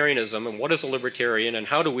libertarianism and what is a libertarian and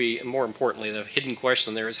how do we, and more importantly, the hidden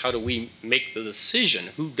question there is how do we make the decision,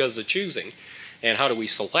 who does the choosing, and how do we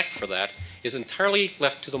select for that, is entirely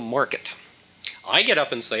left to the market. I get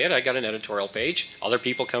up and say it. I got an editorial page. Other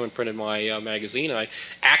people come and print in my magazine. I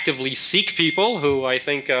actively seek people who I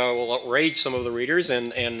think will outrage some of the readers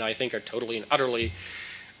and I think are totally and utterly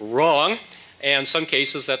wrong. And some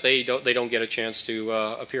cases that they don't get a chance to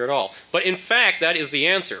appear at all. But in fact, that is the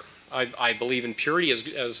answer. I believe in purity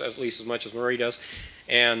at least as much as Murray does,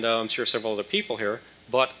 and I'm sure several other people here.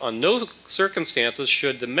 But on no circumstances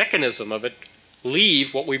should the mechanism of it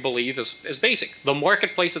leave what we believe is basic. The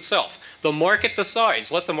marketplace itself. The market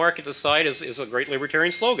decides. Let the market decide is a great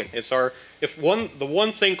libertarian slogan. It's the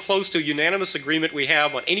one thing close to unanimous agreement we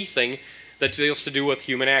have on anything that deals to do with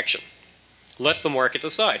human action. Let the market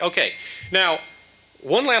decide. Okay, now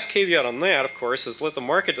one last caveat on that, of course, is let the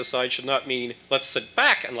market decide should not mean let's sit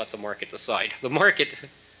back and let the market decide. The market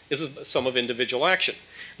is a sum of individual action.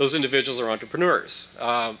 Those individuals are entrepreneurs.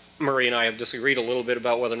 Murray and I have disagreed a little bit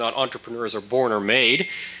about whether or not entrepreneurs are born or made.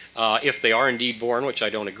 If they are indeed born, which I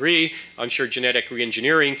don't agree, I'm sure genetic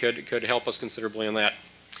reengineering could help us considerably on that.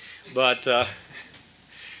 But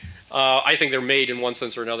I think they're made in one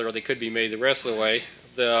sense or another, or they could be made the rest of the way.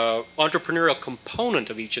 The entrepreneurial component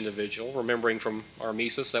of each individual, remembering from our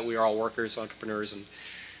Mises that we are all workers, entrepreneurs,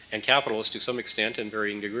 and capitalists to some extent in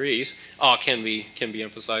varying degrees, can be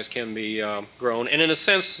emphasized, can be grown. And in a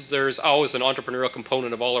sense, there's always an entrepreneurial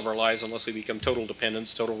component of all of our lives unless we become total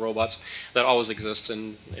dependents, total robots. That always exists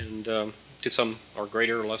and to some or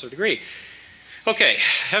greater or lesser degree. Okay,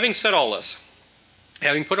 having said all this,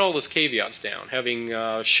 having put all those caveats down, having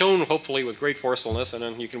shown hopefully with great forcefulness,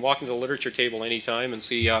 and you can walk into the literature table anytime and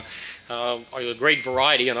see a great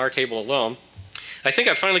variety on our table alone, I think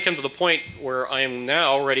I've finally come to the point where I am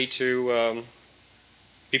now ready to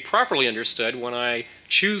be properly understood when I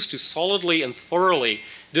choose to solidly and thoroughly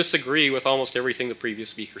disagree with almost everything the previous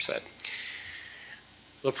speaker said.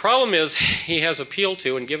 The problem is he has appealed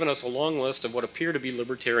to and given us a long list of what appear to be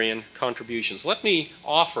libertarian contributions. Let me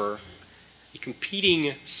offer a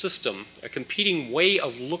competing system, a competing way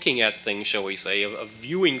of looking at things, shall we say, of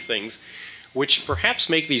viewing things, which perhaps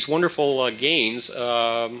make these wonderful gains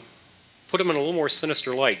put them in a little more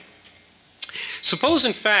sinister light. Suppose,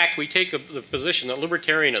 in fact, we take the position that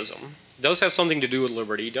libertarianism does have something to do with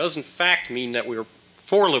liberty, does in fact mean that we're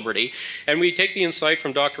for liberty, and we take the insight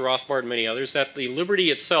from Dr. Rothbard and many others that the liberty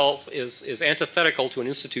itself is antithetical to an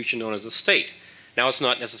institution known as a state. Now, it's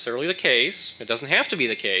not necessarily the case, it doesn't have to be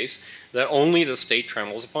the case, that only the state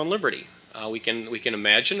trammels upon liberty. We can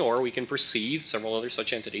imagine or we can perceive several other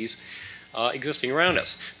such entities existing around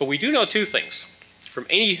us. But we do know two things from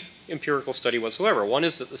any empirical study whatsoever. One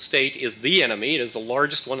is that the state is the enemy. It is the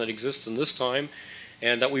largest one that exists in this time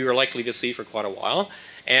and that we are likely to see for quite a while.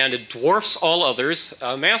 And it dwarfs all others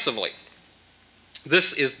massively.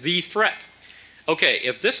 This is the threat. Okay,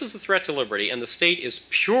 if this is the threat to liberty and the state is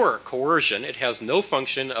pure coercion, it has no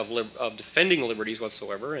function of defending liberties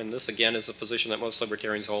whatsoever, and this again is a position that most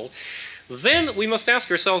libertarians hold, then we must ask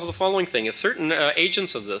ourselves the following thing. If certain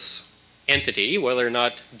agents of this entity, whether or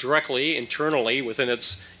not directly, internally,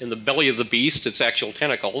 in the belly of the beast, its actual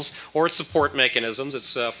tentacles, or its support mechanisms,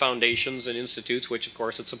 its foundations and institutes, which of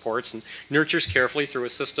course it supports and nurtures carefully through a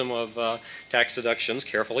system of tax deductions,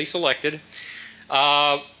 carefully selected,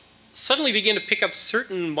 suddenly begin to pick up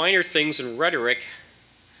certain minor things in rhetoric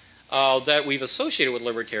that we've associated with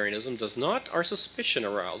libertarianism, does not our suspicion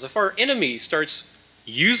arouse? If our enemy starts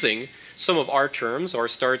using some of our terms or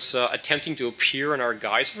starts attempting to appear in our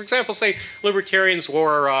guise. For example, say libertarians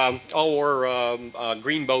all wore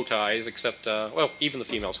green bow ties, except, well, even the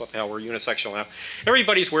females. What the hell, we're unisexual now.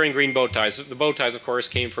 Everybody's wearing green bow ties. The bow ties, of course,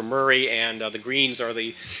 came from Murray, and the greens are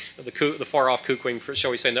the far-off kookwing,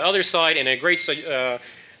 shall we say, on the other side, and a great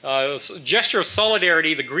gesture of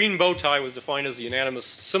solidarity, the green bow tie was defined as the unanimous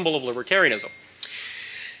symbol of libertarianism.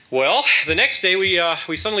 Well, the next day we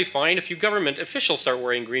suddenly find a few government officials start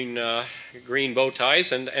wearing green bow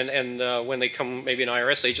ties, and when they come, maybe an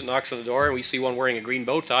IRS agent knocks on the door and we see one wearing a green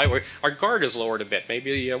bow tie, our guard is lowered a bit.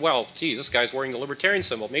 Maybe, well, gee, this guy's wearing the libertarian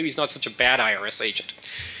symbol. Maybe he's not such a bad IRS agent.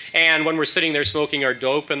 And when we're sitting there smoking our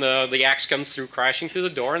dope and the axe comes through, crashing through the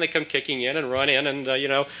door, and they come kicking in and run in and, you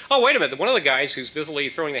know, oh, wait a minute, one of the guys who's busily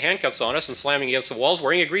throwing the handcuffs on us and slamming against the walls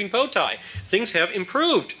wearing a green bow tie. Things have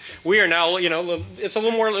improved. We are now, you know, it's a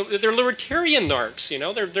little more, they're libertarian narcs, you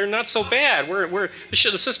know, they're not so bad.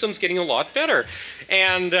 The system's getting a lot better.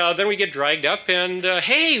 And then we get dragged up and,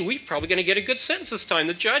 hey, we're probably going to get a good sentence this time.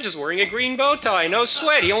 The judge is wearing a green bow tie. No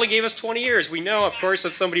sweat. He only gave us 20 years. We know, of course,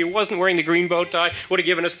 that somebody who wasn't wearing the green bow tie would have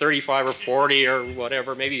given us 35 or 40 or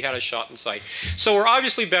whatever. Maybe he had a shot in sight. So we're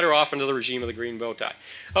obviously better off under the regime of the green bow tie.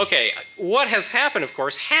 Okay, what has happened, of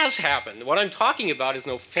course, has happened. What I'm talking about is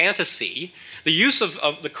no fantasy. The use of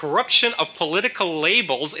the corruption of political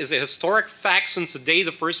labels is a historic fact since the day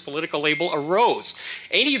the first political label arose.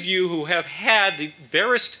 Any of you who have had the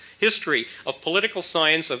barest history of political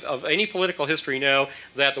science, of any political history, know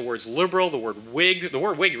that the words liberal, the word Whig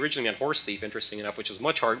originally meant horse thief, interesting enough, which is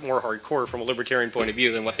much more hardcore from a libertarian point of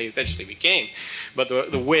view than what they eventually became. But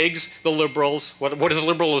the Whigs, the liberals, what does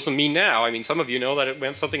liberalism mean now? I mean, some of you know that it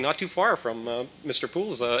meant something not too far from Mr.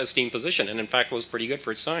 Poole's esteemed position, and in fact was pretty good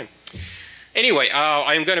for its time. Anyway,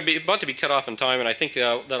 I'm going to be about to be cut off in time, and I think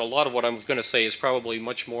that a lot of what I'm going to say is probably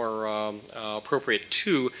much more appropriate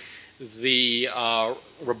to the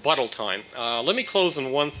rebuttal time. Let me close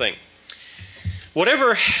on one thing.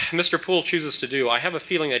 Whatever Mr. Poole chooses to do, I have a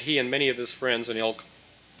feeling that he and many of his friends and ilk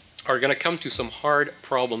are going to come to some hard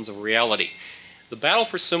problems of reality. The battle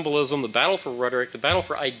for symbolism, the battle for rhetoric, the battle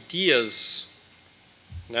for ideas,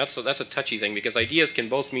 that's a touchy thing, because ideas can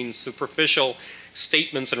both mean superficial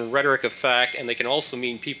statements and rhetoric of fact, and they can also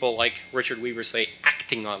mean people, like Richard Weaver say,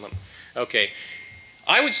 acting on them. Okay.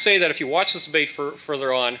 I would say that if you watch this debate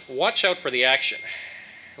further on, watch out for the action.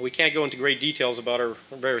 We can't go into great details about our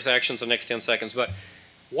various actions in the next 10 seconds, but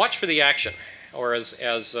watch for the action. Or as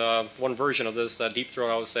one version of this, Deep Throat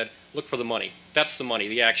always said, look for the money. That's the money,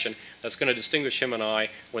 the action, that's going to distinguish him and I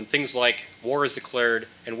when things like war is declared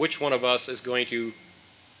and which one of us is going to,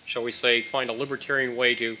 shall we say, find a libertarian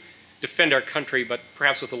way to defend our country, but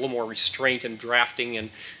perhaps with a little more restraint and drafting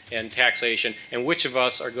and taxation, and which of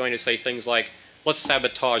us are going to say things like, let's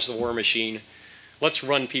sabotage the war machine, let's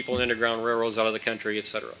run people in underground railroads out of the country,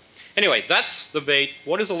 etc. Anyway, that's the debate.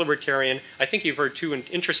 What is a libertarian? I think you've heard two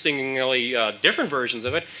interestingly different versions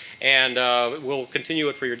of it, and we'll continue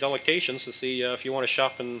it for your delectations to see if you want to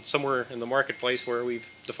shop somewhere in the marketplace where we've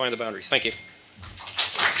defined the boundaries. Thank you.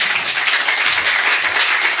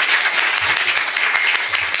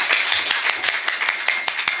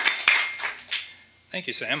 Thank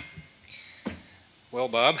you, Sam. Well,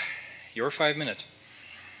 Bob, your 5 minutes.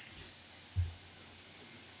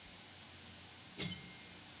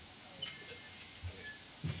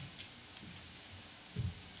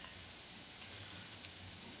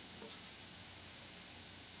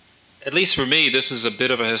 At least for me, this is a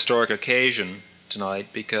bit of a historic occasion tonight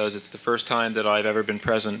because it's the first time that I've ever been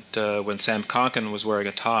present when Sam Konkin was wearing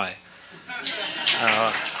a tie.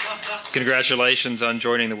 Congratulations on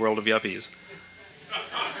joining the world of yuppies.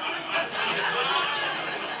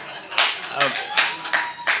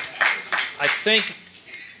 I think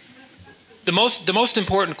The most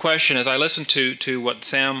important question, as I listened to what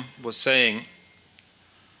Sam was saying,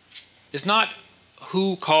 is not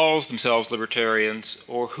who calls themselves libertarians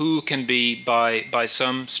or who can be, by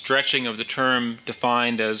some stretching of the term,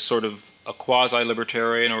 defined as sort of a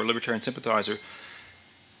quasi-libertarian or a libertarian sympathizer.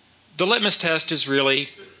 The litmus test is really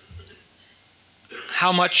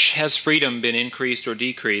how much has freedom been increased or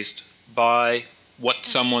decreased by what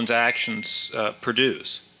someone's actions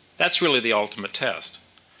produce. That's really the ultimate test.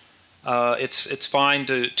 It's fine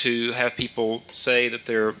to have people say that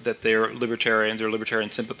they're libertarians or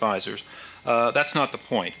libertarian sympathizers. That's not the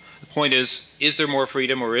point. The point is there more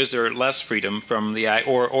freedom or is there less freedom from the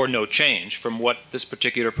or no change from what this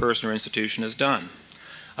particular person or institution has done?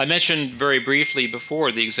 I mentioned very briefly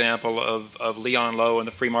before the example of Leon Lowe and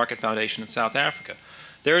the Free Market Foundation in South Africa.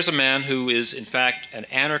 There is a man who is in fact an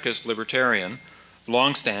anarchist libertarian,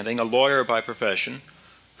 long-standing, a lawyer by profession,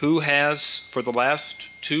 who has for the last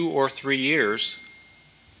 2 or 3 years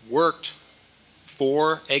worked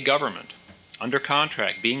for a government under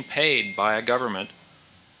contract, being paid by a government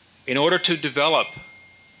in order to develop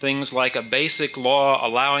things like a basic law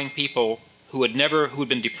allowing people who had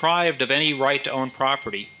been deprived of any right to own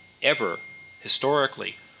property ever,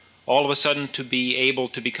 historically, all of a sudden to be able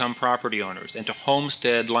to become property owners and to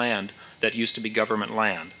homestead land that used to be government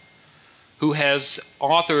land, who has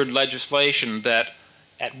authored legislation that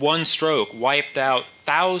at one stroke wiped out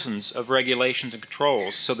thousands of regulations and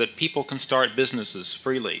controls so that people can start businesses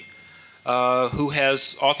freely, who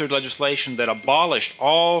has authored legislation that abolished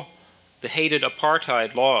all the hated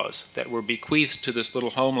apartheid laws that were bequeathed to this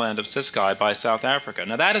little homeland of Ciskei by South Africa.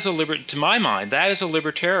 Now that is to my mind, that is a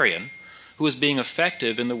libertarian who is being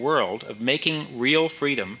effective in the world of making real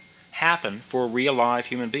freedom happen for real live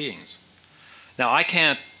human beings. Now I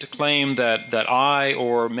can't claim that I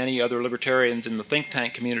or many other libertarians in the think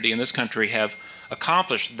tank community in this country have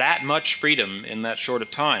accomplished that much freedom in that short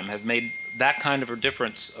of time, have made that kind of a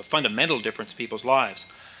difference, a fundamental difference in people's lives.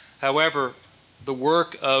 However, the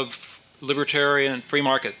work of libertarian and free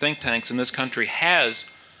market think tanks in this country has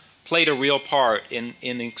played a real part in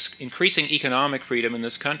increasing economic freedom in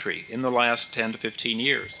this country in the last 10 to 15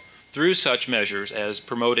 years through such measures as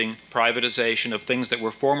promoting privatization of things that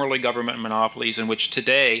were formerly government monopolies, in which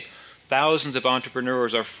today thousands of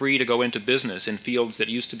entrepreneurs are free to go into business in fields that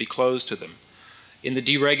used to be closed to them, in the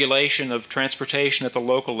deregulation of transportation at the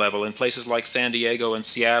local level in places like San Diego and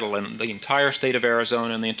Seattle and the entire state of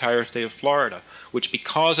Arizona and the entire state of Florida, which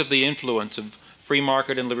because of the influence of free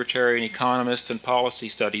market and libertarian economists and policy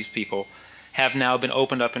studies people have now been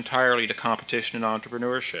opened up entirely to competition and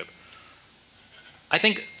entrepreneurship. I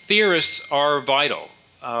think theorists are vital.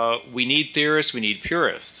 We need theorists, we need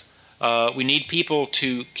purists. We need people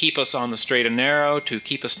to keep us on the straight and narrow, to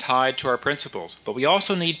keep us tied to our principles. But we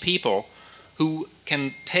also need people who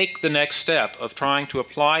can take the next step of trying to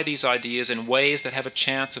apply these ideas in ways that have a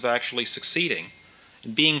chance of actually succeeding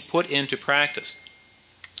and being put into practice.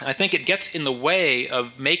 I think it gets in the way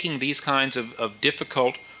of making these kinds of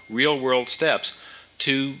difficult real-world steps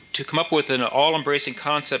to come up with an all-embracing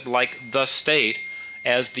concept like the state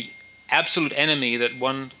as the absolute enemy that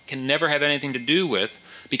one can never have anything to do with,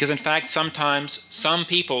 because in fact sometimes some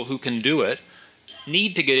people who can do it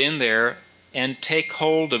need to get in there and take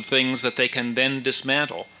hold of things that they can then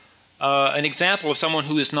dismantle. An example of someone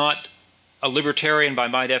who is not a libertarian by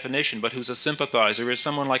my definition, but who's a sympathizer, is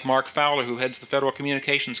someone like Mark Fowler, who heads the Federal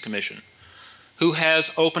Communications Commission, who has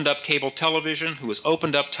opened up cable television, who has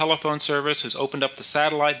opened up telephone service, who's opened up the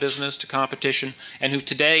satellite business to competition, and who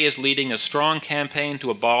today is leading a strong campaign to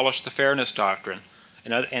abolish the fairness doctrine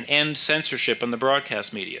and end censorship in the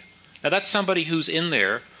broadcast media. Now that's somebody who's in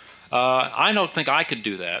there. I don't think I could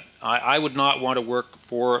do that. I would not want to work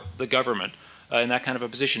for the government in that kind of a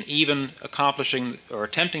position, even accomplishing or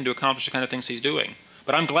attempting to accomplish the kind of things he's doing.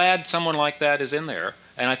 But I'm glad someone like that is in there,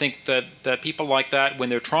 and I think that people like that, when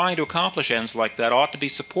they're trying to accomplish ends like that, ought to be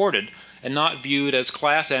supported and not viewed as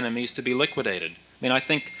class enemies to be liquidated. I mean, I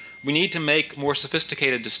think we need to make more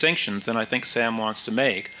sophisticated distinctions than I think Sam wants to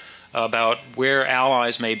make about where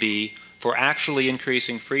allies may be for actually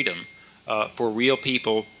increasing freedom for real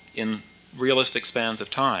people in realistic spans of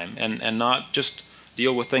time, and not just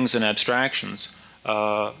deal with things in abstractions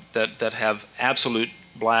that have absolute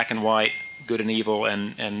black and white, good and evil,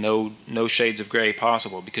 and no shades of gray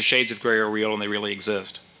possible, because shades of gray are real and they really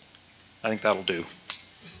exist. I think that'll do.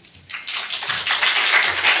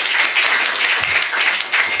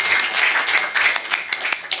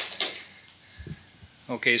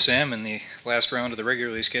 Okay, Sam, in the last round of the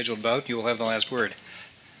regularly scheduled bout, you will have the last word.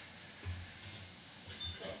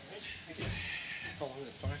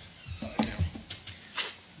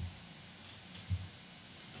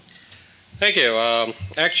 Thank you.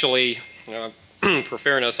 Actually, for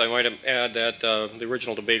fairness, I might add that the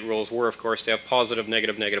original debate rules were, of course, to have positive,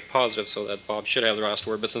 negative, negative, positive, so that Bob should have the last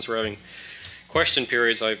word. But since we're having question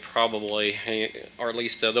periods, I probably, or at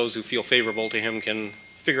least those who feel favorable to him, can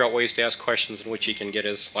figure out ways to ask questions in which he can get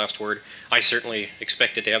his last word. I certainly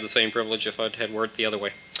expected to have the same privilege if I'd had word the other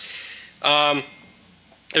way.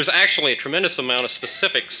 There's actually a tremendous amount of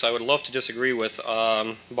specifics I would love to disagree with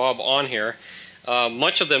Bob on here.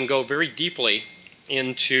 Much of them go very deeply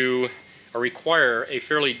into, or require a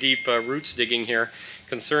fairly deep roots digging here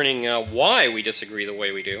concerning why we disagree the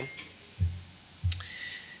way we do.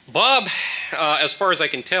 Bob, as far as I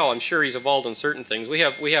can tell, I'm sure he's evolved in certain things. We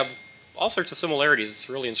have all sorts of similarities. It's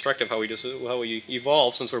really instructive how we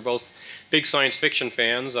evolve, since we're both big science fiction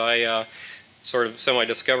fans. I sort of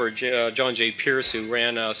semi-discovered John J. Pierce, who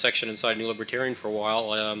ran a section inside New Libertarian for a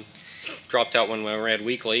while, dropped out when we ran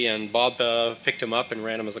Weekly, and Bob picked him up and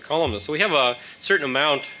ran him as a columnist. So we have a certain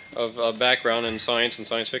amount of background in science and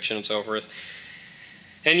science fiction and so forth.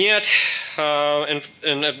 And yet,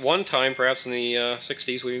 and at one time, perhaps in the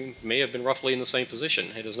 60s, we may have been roughly in the same position.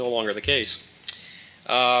 It is no longer the case.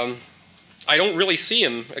 I don't really see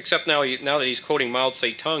him, except now that he's quoting Mao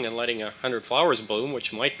Zedong and letting 100 flowers bloom,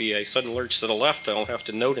 which might be a sudden lurch to the left, I'll have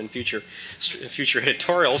to note in future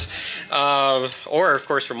editorials. Or, of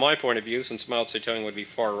course, from my point of view, since Mao Zedong would be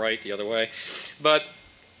far right the other way. But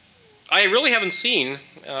I really haven't seen,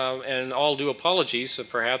 and I'll do apologies,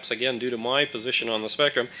 perhaps, again, due to my position on the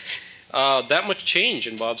spectrum, that much change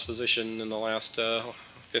in Bob's position in the last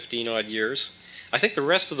 15-odd years. I think the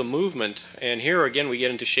rest of the movement, and here again we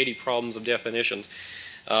get into shady problems of definition.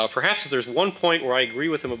 Perhaps if there's one point where I agree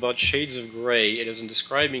with him about shades of gray, it is in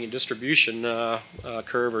describing a distribution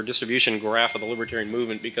curve or distribution graph of the libertarian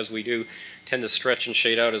movement, because we do tend to stretch and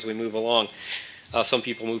shade out as we move along. Some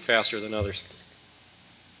people move faster than others.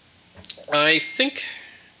 I think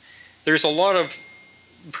there's a lot of,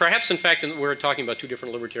 perhaps in fact we're talking about two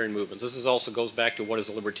different libertarian movements. This also goes back to what is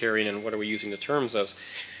a libertarian and what are we using the terms as.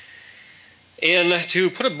 And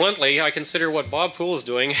to put it bluntly, I consider what Bob Poole is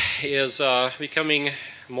doing is becoming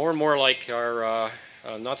more and more like our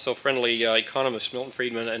not-so-friendly economist Milton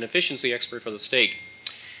Friedman, an efficiency expert for the state.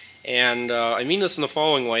 And I mean this in the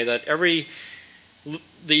following way, that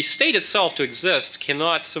the state itself to exist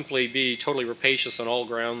cannot simply be totally rapacious on all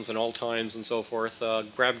grounds and all times and so forth,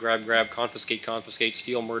 grab, grab, grab, confiscate, confiscate,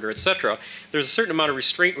 steal, murder, etc. There's a certain amount of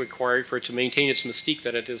restraint required for it to maintain its mystique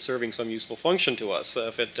that it is serving some useful function to us.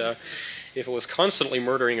 If it was constantly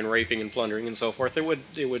murdering and raping and plundering and so forth,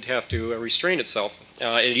 it would have to restrain itself.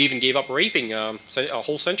 It even gave up raping a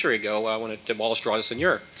whole century ago when it abolished droit de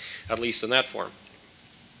seigneur, at least in that form.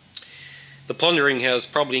 The plundering has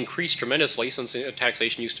probably increased tremendously since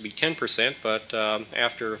taxation used to be 10%, but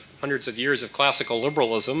after hundreds of years of classical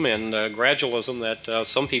liberalism and gradualism that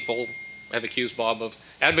some people have accused Bob of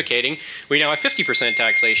advocating, we now have 50%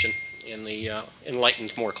 taxation in the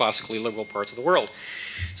enlightened, more classically liberal parts of the world.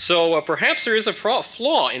 So perhaps there is a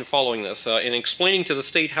flaw in following this, in explaining to the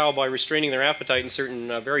state how by restraining their appetite in certain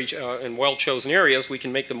very and well-chosen areas we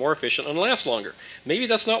can make them more efficient and last longer. Maybe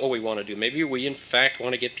that's not what we want to do. Maybe we in fact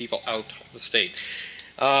want to get people out of the state.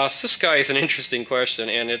 Ciskai is an interesting question,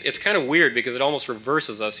 and it's kind of weird because it almost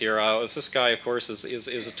reverses us here. Ciskai, of course,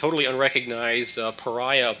 is a totally unrecognized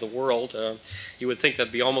pariah of the world. You would think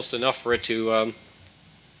that'd be almost enough for it to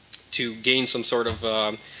gain some sort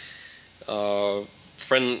of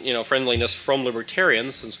friendliness from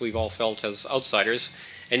libertarians, since we've all felt as outsiders,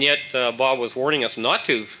 and yet Bob was warning us not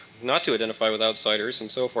to identify with outsiders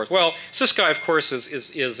and so forth. Well, Ciskai, of course,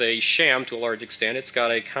 is a sham to a large extent. It's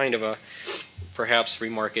got a kind of a perhaps free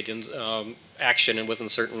market action and within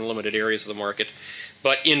certain limited areas of the market,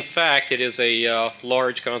 but in fact it is a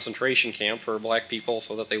large concentration camp for black people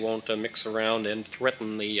so that they won't mix around and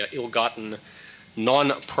threaten the ill-gotten,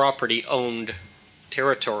 non-property owned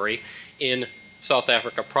territory in South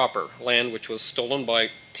Africa proper, land which was stolen by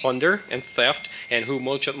plunder and theft, and who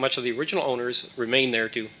much of the original owners remain there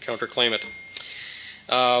to counterclaim it.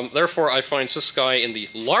 Therefore, I find Ciskai in the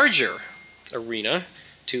larger arena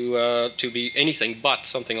to be anything but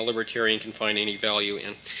something a libertarian can find any value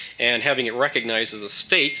in. And having it recognized as a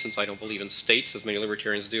state, since I don't believe in states as many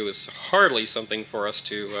libertarians do, is hardly something for us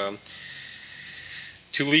to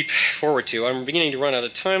leap forward to. I'm beginning to run out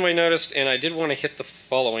of time, I noticed, and I did want to hit the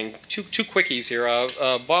following. Two quickies here.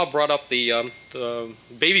 Bob brought up the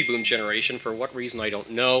baby boom generation. For what reason, I don't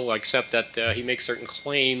know, except that he makes certain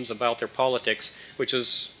claims about their politics, which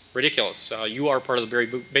is ridiculous. You are part of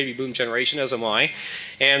the baby boom generation, as am I,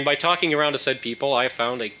 and by talking around to said people, I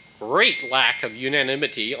found a great lack of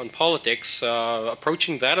unanimity on politics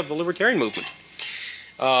approaching that of the libertarian movement.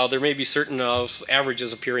 There may be certain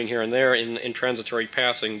averages appearing here and there in transitory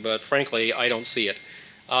passing, but frankly, I don't see it.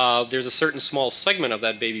 There's a certain small segment of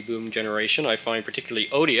that baby boom generation I find particularly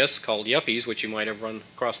odious, called yuppies, which you might have run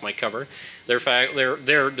across my cover.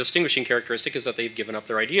 Their distinguishing characteristic is that they've given up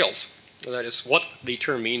their ideals. That is what the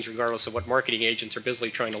term means, regardless of what marketing agents are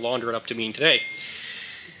busily trying to launder it up to mean today.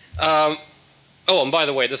 Oh, and by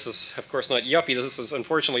the way, this is, of course, not yuppie. This is,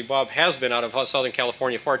 unfortunately, Bob has been out of Southern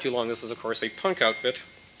California far too long. This is, of course, a punk outfit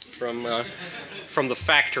from the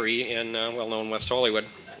factory in well-known West Hollywood.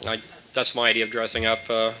 That's my idea of dressing up.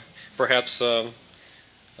 Perhaps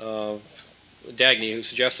Dagny, who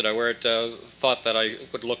suggested I wear it, thought that I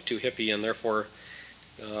would look too hippie and therefore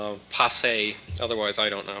passé. Otherwise, I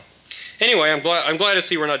don't know. Anyway, I'm glad to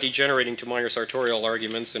see we're not degenerating to minor sartorial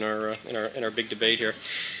arguments in our big debate here.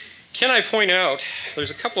 Can I point out?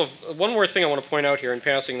 There's one more thing I want to point out here in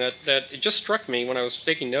passing that it just struck me when I was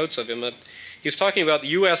taking notes of him, that he was talking about the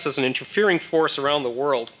U.S. as an interfering force around the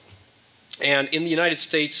world. And in the United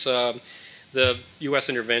States, the U.S.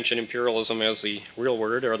 intervention, imperialism as the real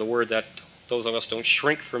word, or the word that those of us don't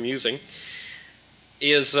shrink from using,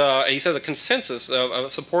 is, he says, a consensus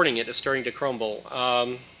of supporting it is starting to crumble.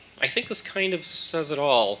 I think this kind of says it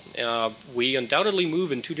all. We undoubtedly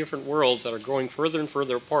move in two different worlds that are growing further and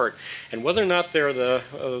further apart. And whether or not they're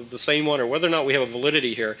the same one, or whether or not we have a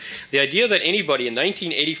validity here, the idea that anybody in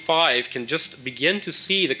 1985 can just begin to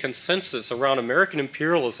see the consensus around American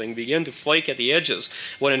imperialism begin to flake at the edges,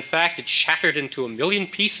 when in fact it shattered into a million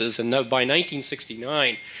pieces and by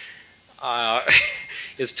 1969,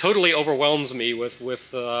 is totally overwhelms me with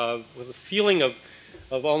a feeling of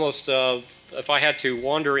almost, if I had to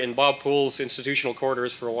wander in Bob Poole's institutional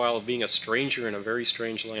corridors for a while, of being a stranger in a very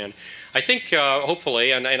strange land. I think,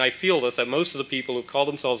 hopefully, and I feel this, that most of the people who call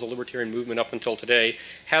themselves the libertarian movement up until today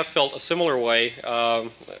have felt a similar way,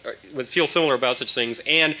 would feel similar about such things,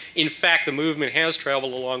 and in fact the movement has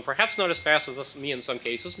traveled along, perhaps not as fast as me in some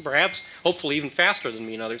cases, perhaps, hopefully, even faster than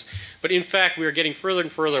me in others, but in fact we are getting further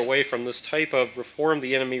and further away from this type of reform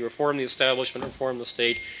the enemy, reform the establishment, reform the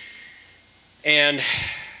state, and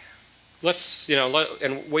let's,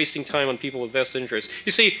 and wasting time on people with vested interests.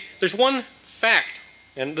 You see, there's one fact,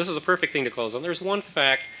 and this is a perfect thing to close on, there's one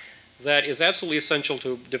fact that is absolutely essential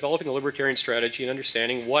to developing a libertarian strategy and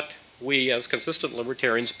understanding what we, as consistent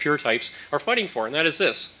libertarians, pure types, are fighting for, and that is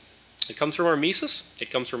this. It comes from our Mises,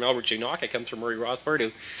 it comes from Albert J. Nock, it comes from Murray Rothbard,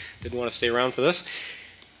 who didn't want to stay around for this,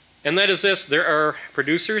 and that is this: there are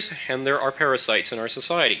producers and there are parasites in our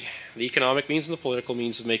society. The economic means and the political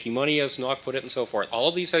means of making money, as Nock put it, and so forth. All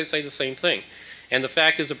of these say the same thing. And the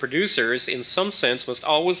fact is the producers, in some sense, must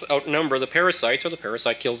always outnumber the parasites, or the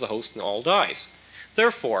parasite kills the host and all dies.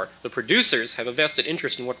 Therefore, the producers have a vested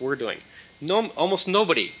interest in what we're doing. Almost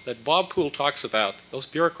nobody that Bob Poole talks about, those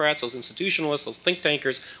bureaucrats, those institutionalists, those think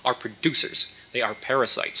tankers, are producers. They are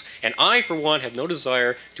parasites. And I, for one, have no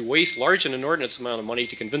desire to waste large and inordinate amount of money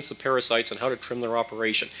to convince the parasites on how to trim their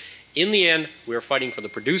operation. In the end, we are fighting for the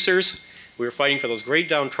producers. We are fighting for those great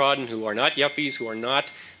downtrodden who are not yuppies, who are not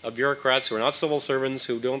bureaucrats, who are not civil servants,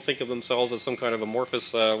 who don't think of themselves as some kind of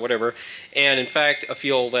amorphous whatever, and in fact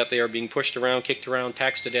feel that they are being pushed around, kicked around,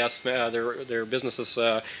 taxed to death, their businesses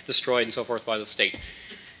destroyed and so forth by the state.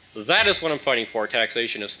 That is what I'm fighting for.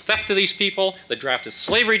 Taxation is theft to these people, the draft is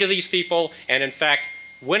slavery to these people, and in fact,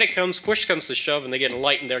 when push comes to shove and they get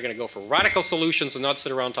enlightened, they're going to go for radical solutions and not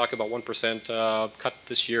sit around and talk about 1% cut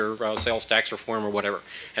this year, sales tax reform or whatever.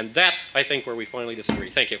 And that's, I think, where we finally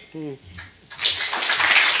disagree. Thank you.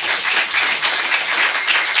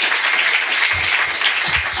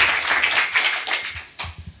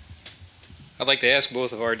 I'd like to ask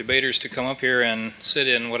both of our debaters to come up here and sit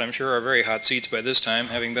in what I'm sure are very hot seats by this time,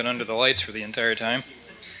 having been under the lights for the entire time.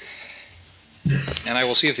 And I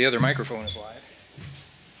will see if the other microphone is live.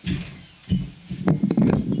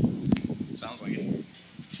 Sounds like it.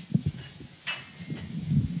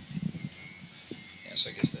 Yes,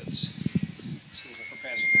 I guess that's suitable for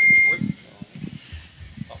passing back and forth.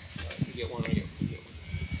 Oh, you get one, I get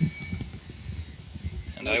one.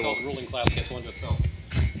 And I will, the ruling class gets one to itself.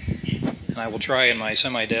 And I will try in my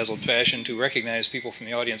semi-dazzled fashion to recognize people from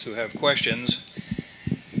the audience who have questions.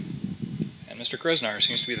 And Mr. Kresnar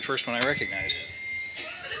seems to be the first one I recognize.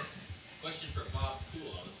 Question for Bob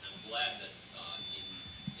Poole. I'm glad that in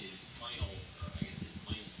his final, or I guess his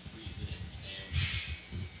minus 3 minutes, Sam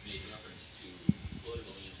made reference to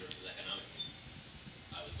political means versus economic means.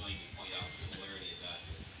 I was going to point out the similarity of that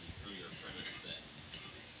with the earlier premise that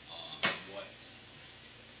what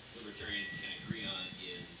libertarians can agree on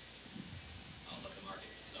is let the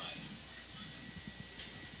market decide.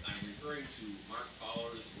 I'm referring to Mark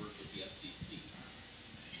Fowler's work with the FCC.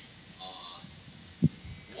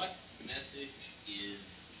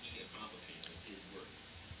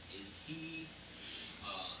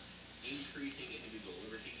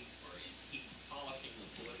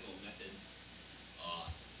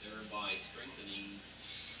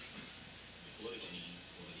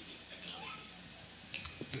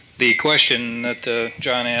 The question that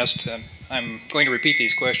John asked, I'm going to repeat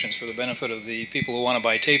these questions for the benefit of the people who want to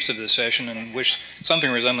buy tapes of this session and wish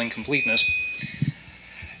something resembling completeness,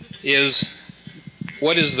 is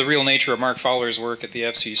what is the real nature of Mark Fowler's work at the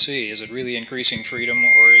FCC? Is it really increasing freedom,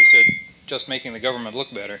 or is it just making the government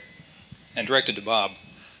look better? And directed to Bob.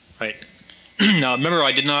 Right. Now, remember,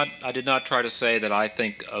 I did not try to say that I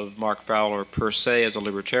think of Mark Fowler per se as a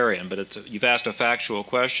libertarian, but you've asked a factual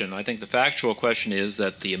question. I think the factual question is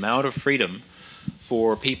that the amount of freedom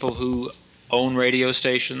for people who own radio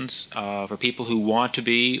stations, for people who want to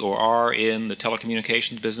be or are in the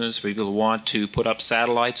telecommunications business, for people who want to put up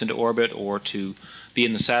satellites into orbit or to be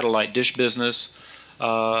in the satellite dish business,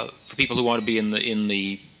 for people who want to be in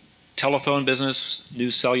the telephone business,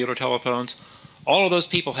 new cellular telephones. All of those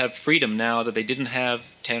people have freedom now that they didn't have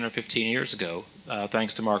 10 or 15 years ago,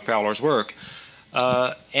 thanks to Mark Fowler's work,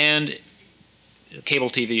 and cable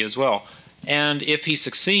TV as well. And if he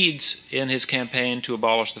succeeds in his campaign to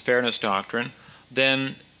abolish the fairness doctrine,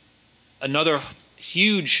 then another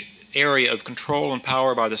huge area of control and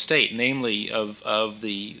power by the state, namely of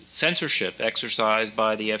the censorship exercised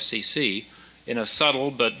by the FCC, in a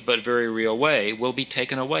subtle but very real way, will be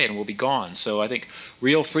taken away and will be gone. So I think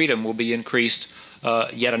real freedom will be increased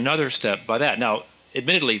yet another step by that. Now,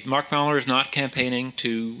 admittedly, Mark Fowler is not campaigning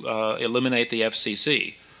to eliminate the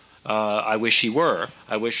FCC. I wish he were.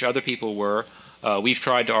 I wish other people were. We've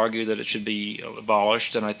tried to argue that it should be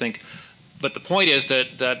abolished, and I think, but the point is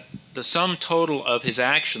that the sum total of his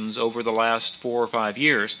actions over the last 4 or 5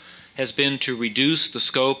 years has been to reduce the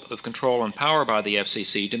scope of control and power by the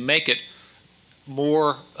FCC, to make it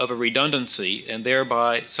more of a redundancy and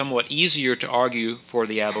thereby somewhat easier to argue for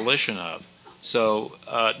the abolition of. So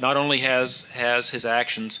not only has his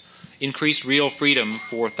actions increased real freedom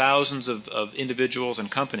for thousands of individuals and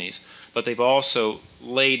companies, but they've also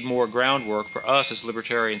laid more groundwork for us as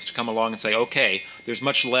libertarians to come along and say, okay, there's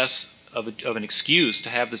much less of an excuse to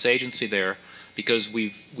have this agency there because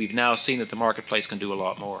we've now seen that the marketplace can do a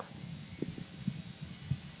lot more.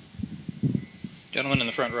 Gentleman in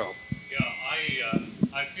the front row. Yeah,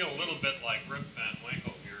 I feel a little bit like Rip Van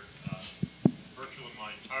Winkle here. Virtually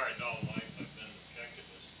my entire adult life I've been an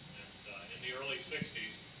objectivist. And in the early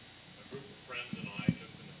 60s, a group of friends and I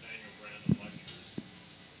took the Nathaniel Brandon lectures.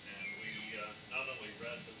 And we not only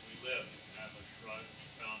read, but we lived Atlas Shrugged,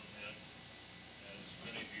 Fountainhead, as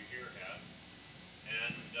many of you here have.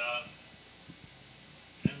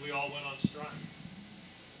 And we all went on strike.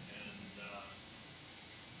 And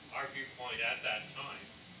our viewpoint at that time,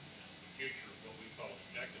 future of what we call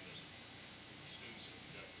objectivism, students of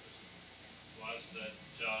objectivism, was that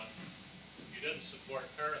you didn't support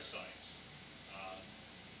parasites.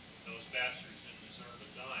 Those bastards didn't deserve a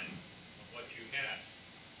dime of what you had.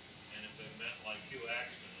 And if it meant like Hugh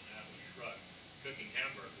Axton and Atlas Shrugged, cooking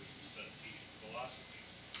hamburgers instead of teaching philosophy,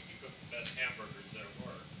 he cooked the best hamburgers there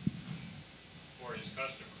were for his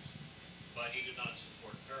customers, but he did not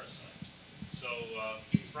support parasites. So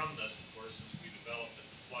from this, of course, as we developed it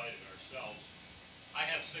and applied it ourselves, I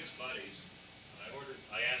have 6 buddies.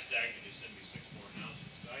 I asked Agnew to send me 6 more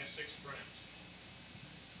announcements. I have 6 friends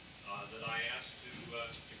that I asked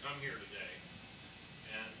to come here today,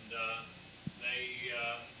 and they,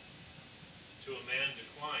 to a man,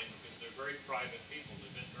 declined because they're very private people.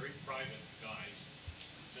 They've been very private guys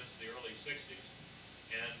since the early 60s,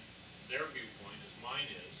 and their viewpoint, as mine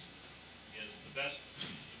is the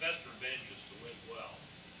best revenge is to live well.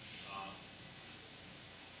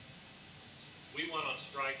 We went on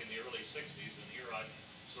strike in the early 60s, and here I've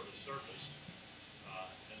sort of surfaced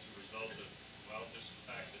as a result of, well, just the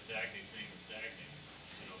fact that Dagney's name is Dagney,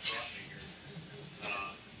 brought me here.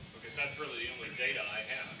 Because that's really the only data I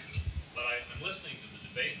have. But I'm listening to the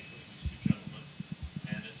debate between these 2 gentlemen,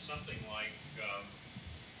 and it's something like,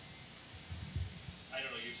 I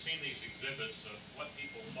don't know, you've seen these exhibits of what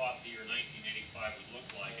people thought the year 1985 would look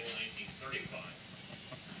like in 1935.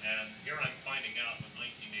 And here I'm finding out what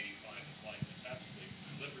 1985 is like. It's absolutely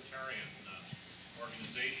libertarian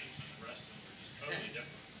organizations and the rest of them are just totally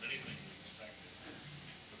different from anything we expected.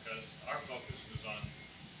 Because our focus was on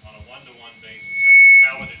a one-to-one basis, having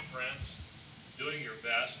talented friends, doing your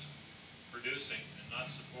best, producing, and not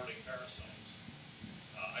supporting parasites.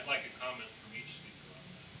 I'd like a comment from each speaker on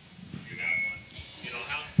that, if you have one.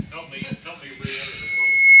 Help me re-enter the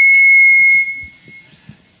world of liberty.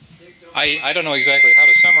 I don't know exactly how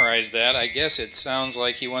to summarize that. I guess it sounds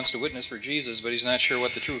like he wants to witness for Jesus, but he's not sure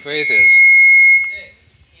what the true faith is.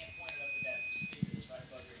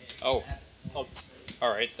 Oh,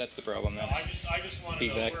 all right, that's the problem then. No, I just want to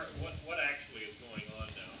know what actually is going on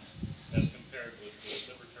now, as compared with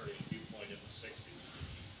the libertarian viewpoint in the 60s.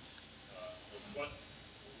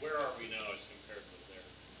 where are we now as compared with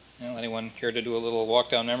there? Well, anyone care to do a little walk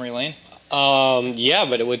down memory lane? Yeah,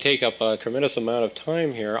 but it would take up a tremendous amount of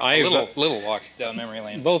time here. A little walk down memory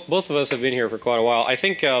lane. Both of us have been here for quite a while. I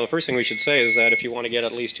think the first thing we should say is that if you want to get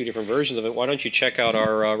at least two different versions of it, why don't you check out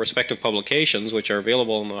our respective publications, which are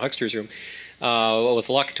available in the Huckster's Room. With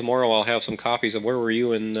luck, tomorrow I'll have some copies of Where Were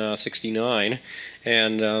You in '69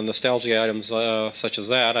 and nostalgia items such as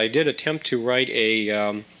that. I did attempt to write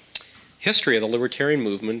a history of the Libertarian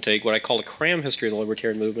movement, what I call a cram history of the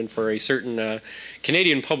Libertarian movement for a certain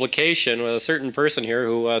Canadian publication with a certain person here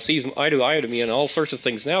who sees eye to eye to me on all sorts of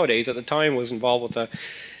things nowadays. At the time was involved with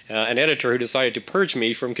an editor who decided to purge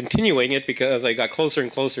me from continuing it because I got closer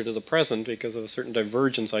and closer to the present because of a certain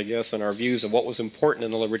divergence, I guess, in our views of what was important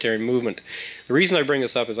in the Libertarian movement. The reason I bring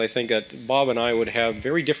this up is I think that Bob and I would have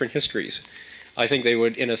very different histories. I think they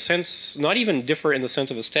would, in a sense, not even differ in the sense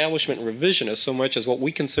of establishment and revisionist so much as what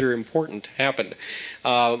we consider important happened.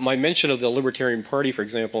 My mention of the Libertarian Party, for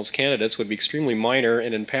example, as candidates would be extremely minor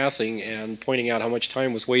and in passing and pointing out how much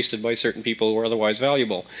time was wasted by certain people who were otherwise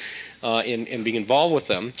valuable in being involved with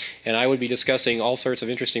them. And I would be discussing all sorts of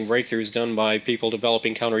interesting breakthroughs done by people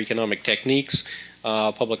developing counter-economic techniques,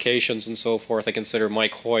 publications and so forth. I consider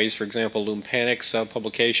Mike Hoy's, for example, Loom Panics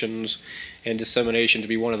publications and dissemination to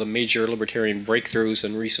be one of the major libertarian breakthroughs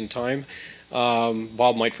in recent time.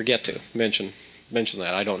 Bob might forget to mention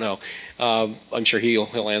that. I don't know. I'm sure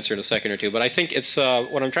he'll answer in a second or two. But I think it's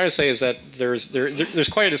what I'm trying to say is that there's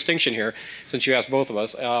quite a distinction here, since you asked both of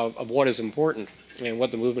us, of what is important and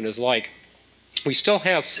what the movement is like. We still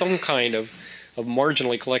have some kind of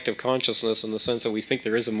marginally collective consciousness in the sense that we think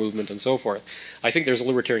there is a movement and so forth. I think there's a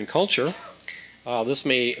libertarian culture. This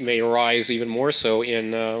may arise even more so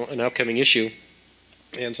in an upcoming issue.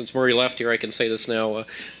 And since Murray left here, I can say this now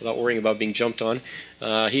without worrying about being jumped on.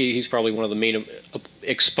 He's probably one of the main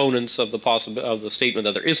exponents of the statement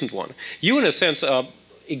that there isn't one. You, in a sense,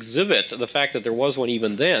 exhibit the fact that there was one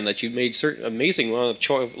even then, that you made certain amazing amount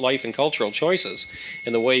of life and cultural choices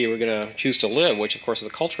in the way you were going to choose to live, which of course is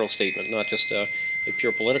a cultural statement, not just a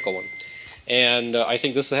pure political one. And I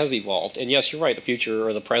think this has evolved. And yes, you're right, the future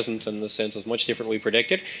or the present in the sense is much different than we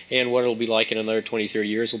predicted, and what it'll be like in another 20, 30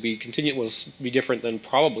 years will be different than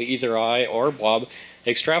probably either I or Bob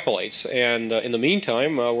extrapolates. And in the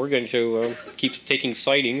meantime, we're going to keep taking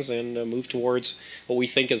sightings and move towards what we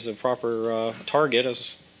think is the proper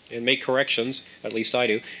target and make corrections, at least I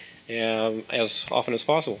do, as often as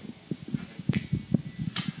possible.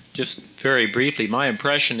 Just very briefly, my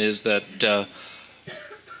impression is that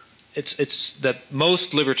it's that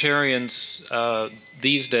most libertarians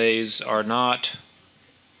these days are not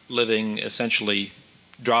living essentially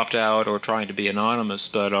dropped out or trying to be anonymous,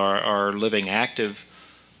 but are living active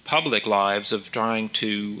public lives of trying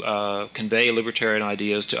to convey libertarian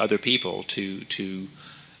ideas to other people, to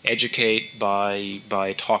educate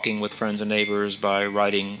by talking with friends and neighbors, by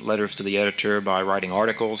writing letters to the editor, by writing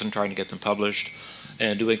articles and trying to get them published,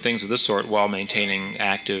 and doing things of this sort while maintaining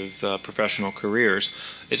active professional careers.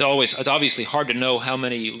 It's obviously hard to know how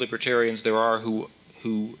many libertarians there are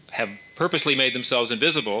who have purposely made themselves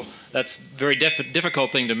invisible. That's a very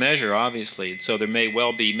difficult thing to measure, obviously. So there may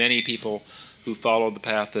well be many people who follow the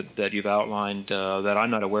path that you've outlined that I'm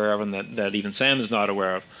not aware of, and that even Sam is not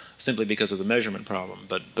aware of, simply because of the measurement problem.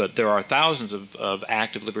 But there are thousands of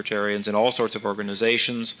active libertarians in all sorts of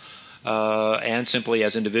organizations, and simply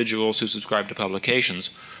as individuals who subscribe to publications,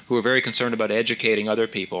 who are very concerned about educating other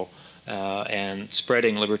people and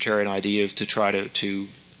spreading libertarian ideas to try to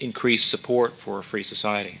increase support for a free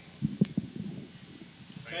society.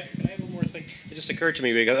 Can I have one more thing? It just occurred to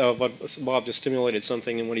me because Bob just stimulated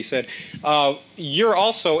something in what he said. You're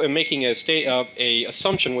also making a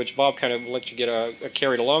assumption, which Bob kind of let you get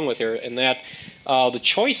carried along with here, and that the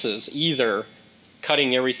choices, either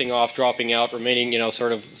cutting everything off, dropping out, remaining,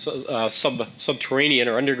 sort of subterranean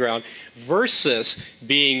or underground, versus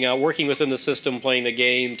being working within the system, playing the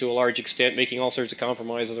game to a large extent, making all sorts of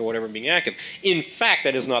compromises or whatever, being active. In fact,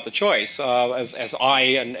 that is not the choice. As I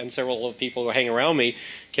and several of the people who hang around me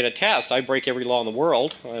can attest, I break every law in the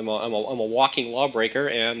world. I'm a walking lawbreaker,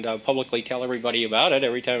 and publicly tell everybody about it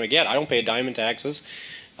every time I get. I don't pay a dime in taxes.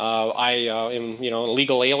 I am, a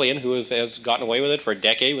legal alien who has gotten away with it for a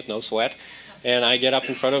decade with no sweat. And I get up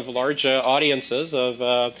in front of large audiences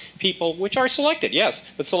of people which are selected, yes,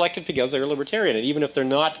 but selected because they're libertarian. And even if they're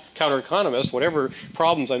not counter-economists, whatever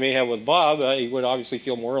problems I may have with Bob, he would obviously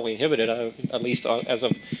feel morally inhibited, at least as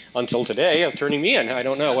of until today, of turning me in. I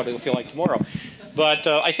don't know what it'll feel like tomorrow. But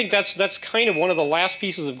I think that's kind of one of the last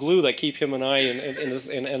pieces of glue that keep him and I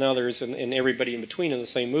and others and everybody in between in the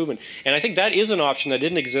same movement. And I think that is an option that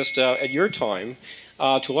didn't exist at your time.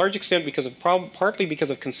 to a large extent because of partly because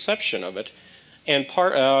of conception of it, and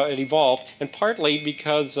it evolved, and partly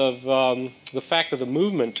because of the fact that the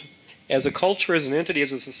movement, as a culture, as an entity,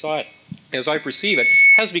 as a society, as I perceive it,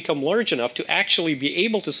 has become large enough to actually be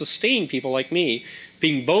able to sustain people like me,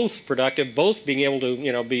 being both productive, both being able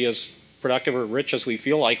to, be as productive or rich as we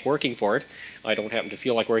feel like working for it. I don't happen to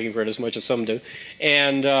feel like working for it as much as some do.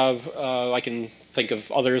 And I can think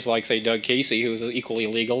of others like, say, Doug Casey, who's equally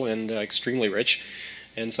illegal and extremely rich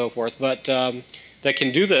and so forth, but that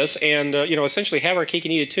can do this and, essentially have our cake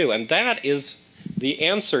and eat it too. And that is the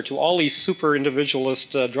answer to all these super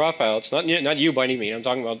individualist dropouts, not you by any means, I'm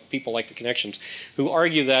talking about people like the Connections, who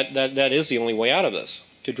argue that that is the only way out of this,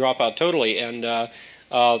 to drop out totally and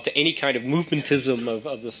to any kind of movementism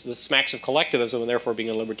of this smacks of collectivism and therefore being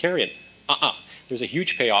a libertarian. There's a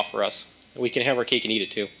huge payoff for us. We can have our cake and eat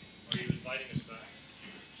it too. Are you inviting us back?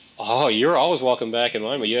 Oh, you're always welcome back in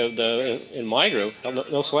mine, but you have in my group,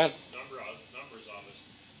 no sweat. Numbers of us.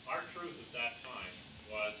 Our truth at that time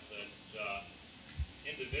was that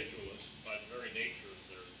individualists, by the very nature of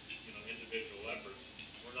their individual efforts,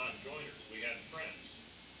 were not joiners. We had friends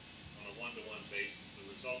on a one-to-one basis. The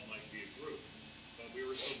result might be a group, but we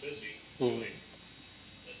were so busy doing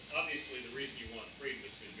that. Obviously, the reason you want freedom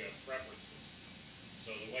is because you have preferences.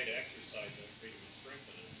 So the way to exercise that freedom and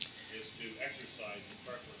strengthen it is to exercise the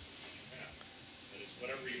preferences that you have. And it's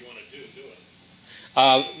whatever you want to do it.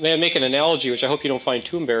 May I make an analogy, which I hope you don't find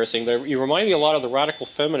too embarrassing, but you remind me a lot of the radical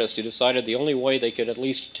feminists who decided the only way they could at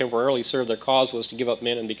least temporarily serve their cause was to give up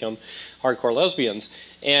men and become hardcore lesbians.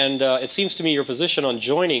 And it seems to me your position on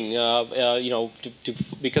joining,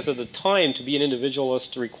 because of the time to be an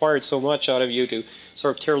individualist required so much out of you to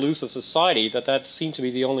sort of tear loose of society, that seemed to be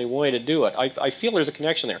the only way to do it. I feel there's a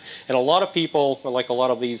connection there. And a lot of people, like a lot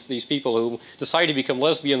of these people who decide to become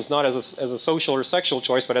lesbians not as a social or sexual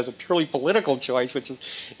choice, but as a purely political choice, which is,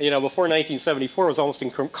 before 1974 was almost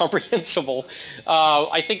incomprehensible.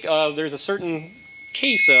 I think there's a certain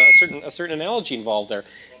case, a certain analogy involved there.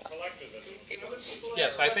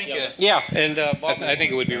 Yes, I think. And I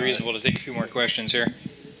think it would be reasonable to take a few more questions here.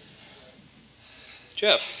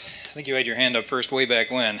 Jeff, I think you had your hand up first way back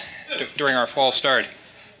when, during our false start.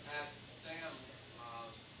 Ask Sam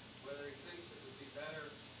whether he thinks it would be better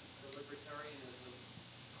for libertarianism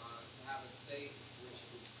to have a state which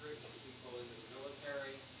conscripts people into the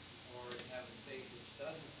military, or to have a state which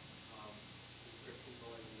doesn't conscript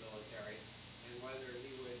people into the military, and whether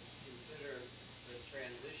he would consider the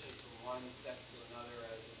transition from one step to another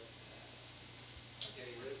as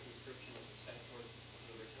getting rid of conscription as a step towards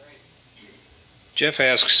libertarianism. Jeff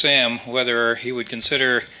asks Sam whether he would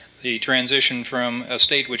consider the transition from a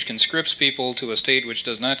state which conscripts people to a state which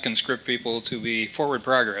does not conscript people to be forward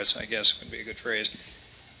progress, I guess would be a good phrase.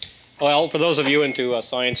 Well, for those of you into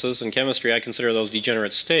sciences and chemistry, I consider those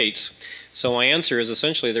degenerate states. So my answer is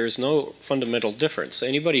essentially there is no fundamental difference.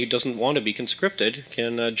 Anybody who doesn't want to be conscripted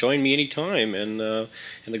can join me anytime in the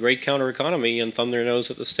great counter economy and thumb their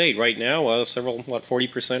nose at the state. Right now,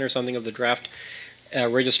 40% or something of the draft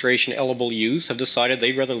registration eligible youths have decided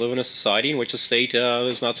they'd rather live in a society in which the state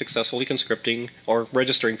is not successfully conscripting or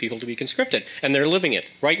registering people to be conscripted, and they're living it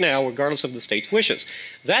right now, regardless of the state's wishes.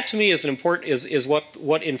 That, to me, is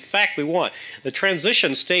what in fact we want. The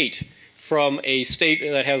transition state from a state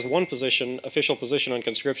that has one official position on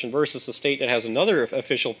conscription versus a state that has another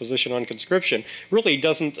official position on conscription really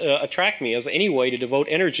doesn't attract me as any way to devote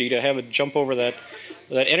energy to have it jump over that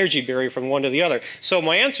energy barrier from one to the other. So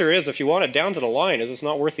my answer is, if you want it down to the line, is it's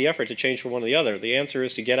not worth the effort to change from one to the other. The answer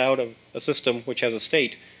is to get out of a system which has a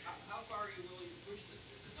state. How far are you willing to push this?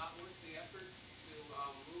 Is it not worth the effort to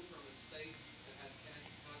move from a state that has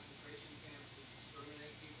concentration camps to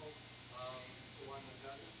discriminate people to one that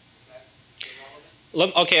doesn't? Is that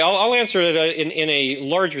irrelevant? Okay, I'll answer it in a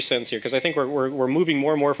larger sense here, because I think we're moving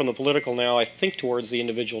more and more from the political now, I think, towards the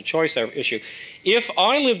individual choice issue. If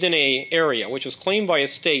I lived in an area which was claimed by a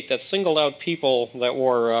state that singled out people that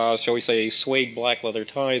wore, shall we say, suede black leather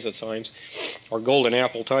ties at times, or golden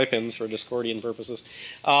apple tie pins for Discordian purposes,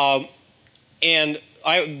 and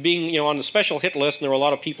I being on the special hit list, and there were a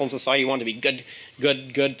lot of people in society who wanted to be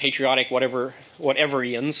good, patriotic,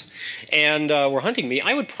 whateverians, and were hunting me,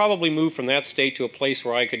 I would probably move from that state to a place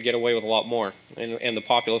where I could get away with a lot more, and the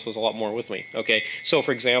populace was a lot more with me. Okay, so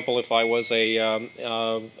for example, if I was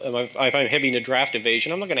if I'm having a draft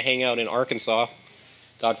evasion, I'm not going to hang out in Arkansas,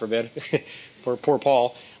 God forbid, poor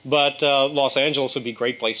Paul. But Los Angeles would be a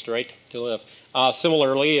great place to live.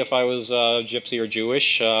 Similarly, if I was Gypsy or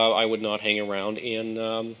Jewish, I would not hang around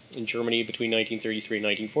in Germany between 1933 and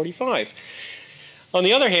 1945. On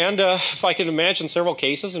the other hand, if I could imagine several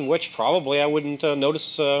cases in which probably I wouldn't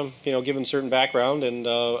notice, given certain background and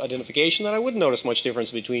identification, that I wouldn't notice much difference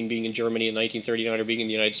between being in Germany in 1939 or being in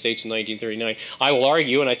the United States in 1939. I will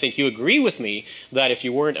argue, and I think you agree with me, that if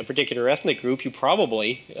you weren't a particular ethnic group, you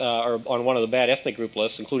probably are on one of the bad ethnic group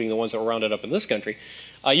lists, including the ones that were rounded up in this country.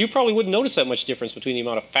 You probably wouldn't notice that much difference between the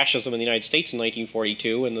amount of fascism in the United States in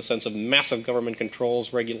 1942 and the sense of massive government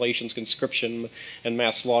controls, regulations, conscription, and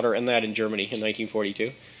mass slaughter, and that in Germany in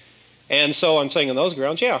 1942. And so I'm saying on those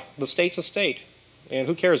grounds, yeah, the state's a state. And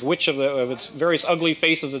who cares which of its various ugly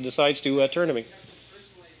faces it decides to turn to me.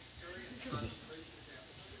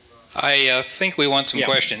 I think we want some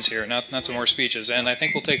questions here, not some more speeches. And I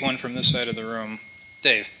think we'll take one from this side of the room.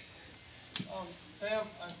 Dave. Sam,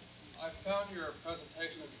 I found your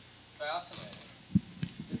presentation fascinating.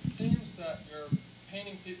 It seems that you're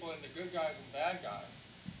painting people into good guys and bad guys.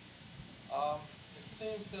 It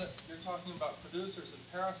seems that you're talking about producers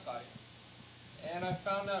and parasites. And I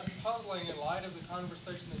found that puzzling in light of the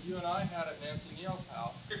conversation that you and I had at Nancy Neal's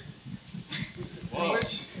house.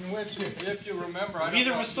 In which, if you remember, I don't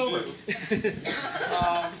Neither know was if sober. you do,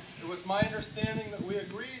 it was my understanding that we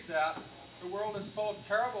agreed that the world is full of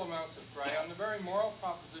terrible amounts of gray on the very moral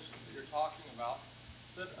propositions that you're talking about,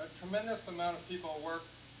 that a tremendous amount of people work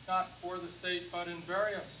not for the state, but in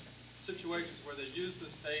various situations where they use the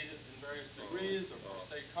state in various degrees or for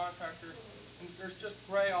state contractors. And there's just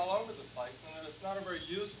gray all over the place, and that it's not a very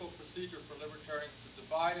useful procedure for libertarians to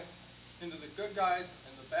divide us into the good guys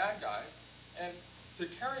and the bad guys. And to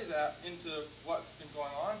carry that into what's been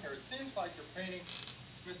going on here, it seems like you're painting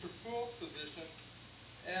Mr. Poole's position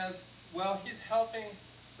as, well, he's helping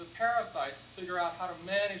the parasites figure out how to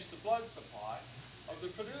manage the blood supply of the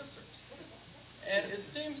producers. And it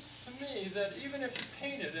seems to me that even if you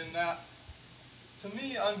paint it in that, to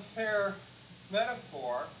me, unfair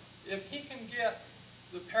metaphor, if he can get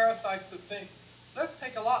the parasites to think, let's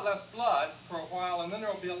take a lot less blood for a while and then there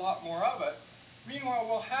will be a lot more of it, meanwhile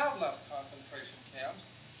we'll have less concentration camps,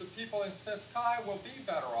 the people in Siskai will be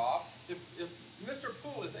better off. If Mr.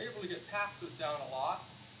 Poole is able to get taxes down a lot,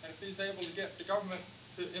 and if he's able to get the government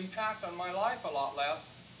to impact on my life a lot less,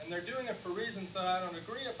 and they're doing it for reasons that I don't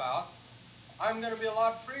agree about, I'm going to be a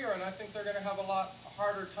lot freer, and I think they're going to have a lot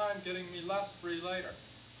harder time getting me less free later.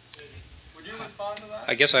 Would you respond to that?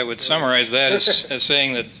 I guess I would summarize that as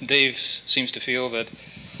saying that Dave seems to feel that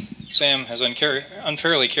Sam has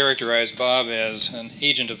unfairly characterized Bob as an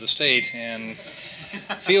agent of the state and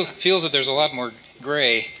feels that there's a lot more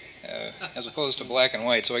gray as opposed to black and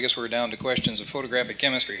white. So I guess we're down to questions of photographic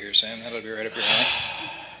chemistry here, Sam. That'll be right up your alley.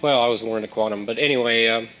 Well, I was more into quantum, but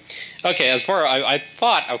anyway, okay, as far I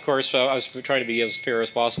thought, of course, I was trying to be as fair as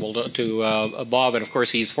possible to Bob, and of course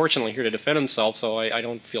he's fortunately here to defend himself, so I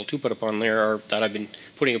don't feel too put upon there, or that I've been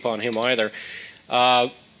putting upon him either. I'll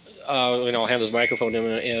hand his microphone to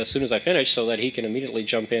him as soon as I finish so that he can immediately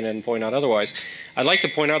jump in and point out otherwise. I'd like to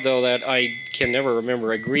point out, though, that I can never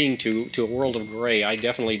remember agreeing to a world of gray. I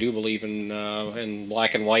definitely do believe in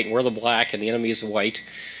black and white. We're the black and the enemy is the white.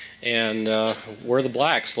 And we're the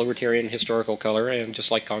blacks, libertarian historical color, and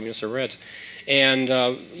just like communists are reds. And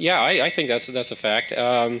yeah, I think that's a fact.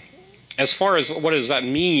 As far as what does that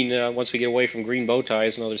mean once we get away from green bow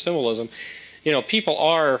ties and other symbolism, people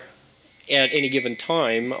are at any given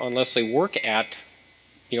time, unless they work at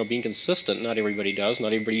being consistent. Not everybody does.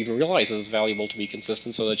 Not everybody even realizes it's valuable to be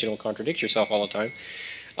consistent so that you don't contradict yourself all the time.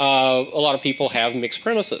 A lot of people have mixed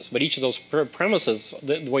premises, but each of those premises,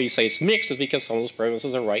 the way you say it's mixed is because some of those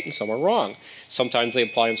premises are right and some are wrong. Sometimes they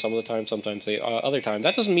apply them some of the time, sometimes they other time.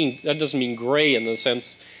 That doesn't mean gray in the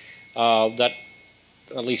sense that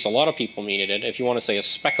at least a lot of people mean it. If you want to say a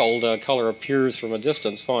speckled color appears from a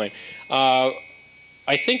distance, fine.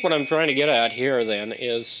 I think what I'm trying to get at here then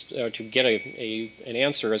is to get an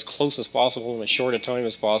answer as close as possible in as short a time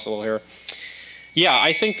as possible here. Yeah,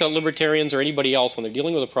 I think that libertarians or anybody else, when they're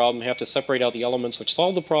dealing with a problem, have to separate out the elements which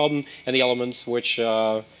solve the problem and the elements which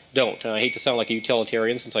don't. And I hate to sound like a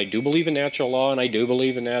utilitarian, since I do believe in natural law and I do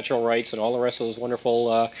believe in natural rights and all the rest of those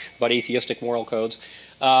wonderful but atheistic moral codes.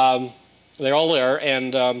 They're all there,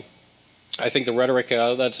 and I think the rhetoric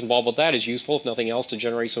that's involved with that is useful, if nothing else, to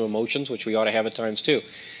generate some emotions, which we ought to have at times too.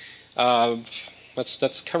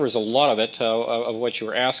 That covers a lot of it, of what you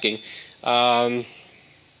were asking.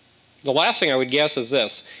 The last thing I would guess is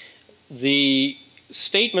this. The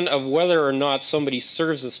statement of whether or not somebody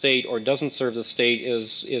serves the state or doesn't serve the state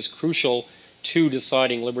is crucial to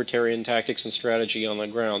deciding libertarian tactics and strategy on the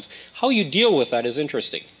grounds. How you deal with that is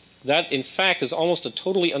interesting. That, in fact, is almost a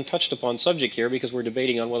totally untouched upon subject here because we're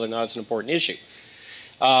debating on whether or not it's an important issue.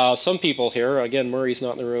 Some people here, again, Murray's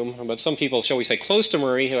not in the room, but some people, shall we say, close to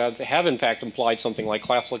Murray, who have in fact implied something like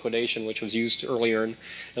class liquidation, which was used earlier in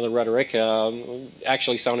the rhetoric,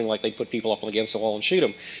 actually sounding like they put people up against the wall and shoot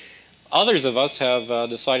them. Others of us have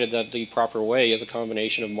decided that the proper way is a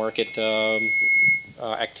combination of market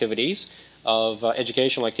activities, of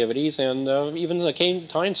educational activities, and even at the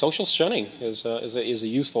time, social shunning is a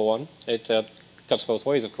useful one. It cuts both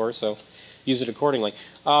ways, of course, so use it accordingly.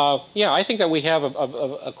 Yeah, I think that we have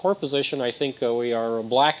a core position. I think we are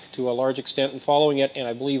black to a large extent in following it, and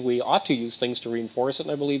I believe we ought to use things to reinforce it,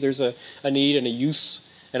 and I believe there's a need and a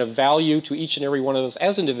use and a value to each and every one of us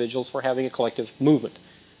as individuals for having a collective movement,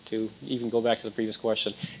 to even go back to the previous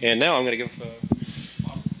question. And now I'm going to give...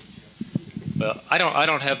 Well, I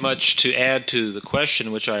don't have much to add to the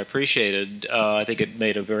question, which I appreciated. I think it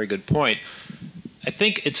made a very good point. I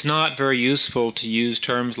think it's not very useful to use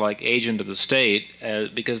terms like agent of the state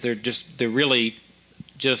because they're really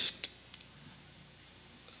just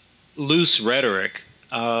loose rhetoric.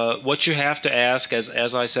 What you have to ask,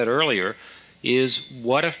 as I said earlier, is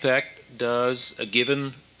what effect does a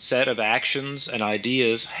given set of actions and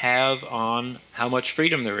ideas have on how much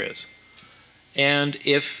freedom there is? And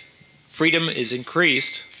if freedom is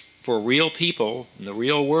increased for real people in the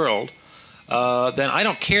real world, then I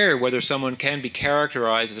don't care whether someone can be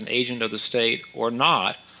characterized as an agent of the state or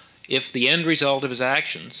not if the end result of his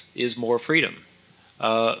actions is more freedom.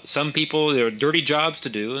 Some people, there are dirty jobs to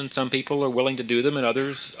do, and some people are willing to do them, and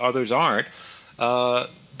others aren't.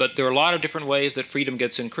 But there are a lot of different ways that freedom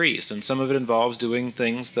gets increased, and some of it involves doing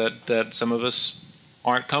things that some of us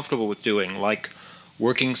aren't comfortable with doing, like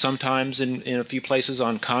working sometimes in a few places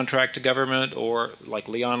on contract to government, or like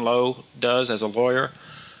Leon Lowe does as a lawyer.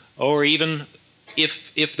 Or even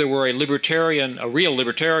if there were a real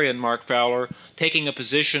libertarian, Mark Fowler, taking a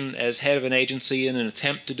position as head of an agency in an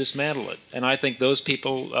attempt to dismantle it. And I think those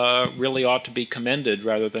people really ought to be commended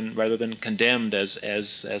rather than condemned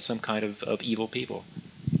as some kind of evil people.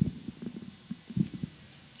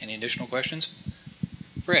 Any additional questions?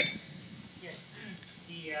 Fred. Yes.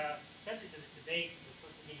 The subject of this debate was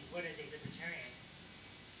supposed to be what is a libertarian?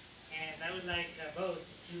 And I would like both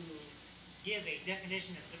to give a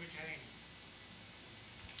definition of libertarianism.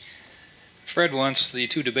 Fred wants the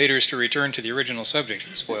two debaters to return to the original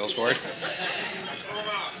subject, spoil sport,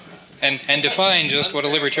 and define just what a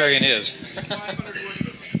libertarian is.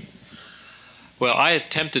 Well, I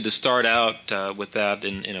attempted to start out with that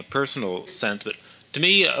in a personal sense, but to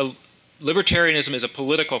me, libertarianism is a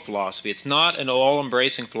political philosophy. It's not an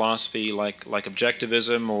all-embracing philosophy like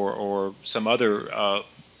objectivism or some other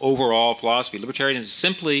overall philosophy. Libertarianism is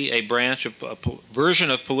simply a branch of a version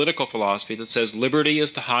of political philosophy that says liberty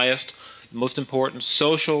is the highest, most important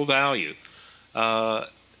social value,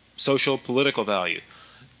 social political value.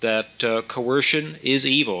 That coercion is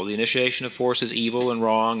evil, the initiation of force is evil and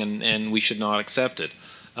wrong, and we should not accept it.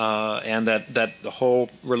 And that the whole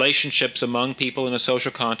relationships among people in a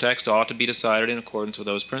social context ought to be decided in accordance with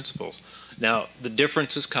those principles. Now, the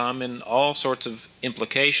differences come in all sorts of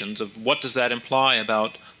implications of what does that imply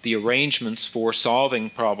about the arrangements for solving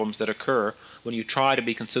problems that occur when you try to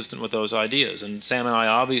be consistent with those ideas. And Sam and I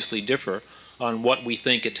obviously differ on what we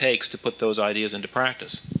think it takes to put those ideas into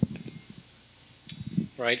practice.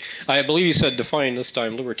 Right. I believe you said define this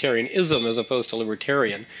time libertarianism as opposed to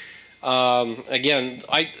libertarian. Again,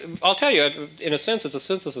 I'll tell you, in a sense, it's a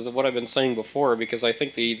synthesis of what I've been saying before, because I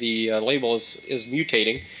think the label is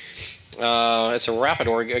mutating. It's a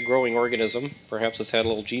rapid growing organism. Perhaps it's had a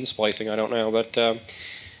little gene splicing, I don't know. But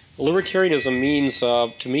libertarianism means,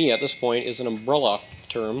 to me at this point, is an umbrella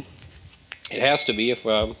term. It has to be if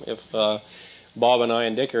Bob and I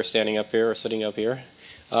and Dick are standing up here or sitting up here.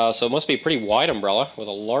 So it must be a pretty wide umbrella with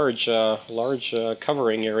a large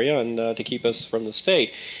covering area and to keep us from the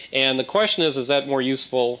state. And the question is that more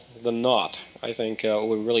useful than not? I think we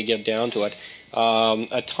really get down to it.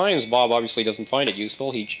 At times, Bob obviously doesn't find it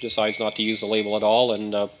useful. He decides not to use the label at all,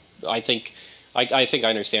 and I think I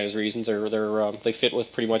understand his reasons. They fit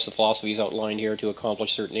with pretty much the philosophies outlined here to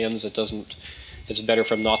accomplish certain ends. It's better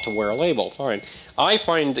for him not to wear a label. Fine. I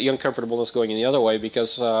find the uncomfortableness going in the other way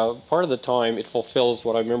because part of the time it fulfills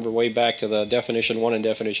what I remember way back to the definition 1 and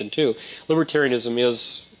definition 2. Libertarianism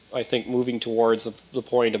is, I think, moving towards the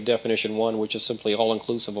point of definition 1, which is simply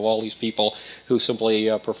all-inclusive of all these people who simply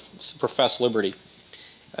profess liberty.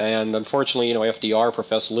 And unfortunately, you know, FDR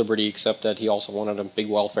professed liberty, except that he also wanted a big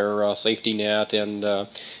welfare safety net, and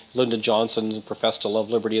Lyndon Johnson professed to love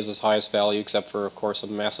liberty as his highest value, except for, of course, a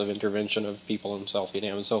massive intervention of people in South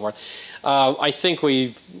Vietnam and so forth. I think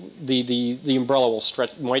the umbrella will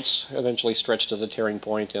might eventually stretch to the tearing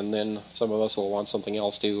point, and then some of us will want something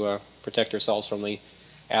else to protect ourselves from the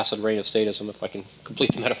acid rain of statism, if I can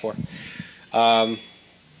complete the metaphor.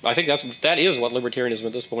 I think that is what libertarianism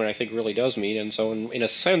at this point I think really does mean, and so in a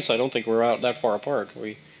sense I don't think we're out that far apart.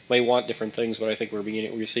 We may want different things, but I think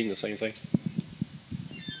we're seeing the same thing.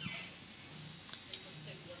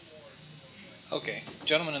 Okay,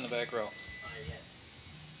 gentleman in the back row. Yes.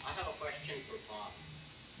 I have a question for Bob.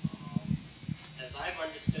 As I've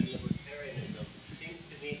understood libertarianism, it seems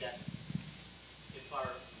to me that if our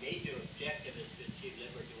major objective is to achieve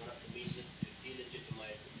liberty, we have to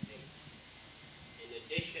delegitimize the state. In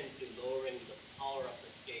addition to lowering the power of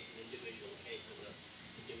the state in individual cases of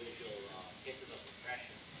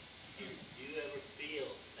oppression, do you ever feel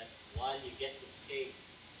that while you get the state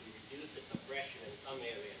to reduce its oppression in some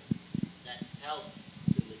areas, that helps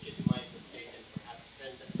to legitimize the state and perhaps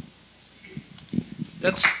strengthen it?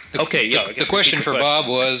 That's okay. Yeah. The question for Bob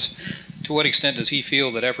was, to what extent does he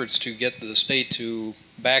feel that efforts to get the state to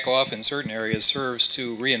back off in certain areas serves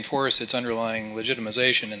to reinforce its underlying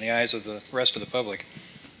legitimization in the eyes of the rest of the public?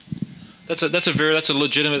 That's a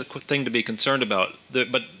legitimate thing to be concerned about.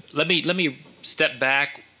 But let me step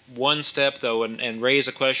back one step though and raise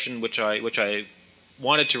a question which I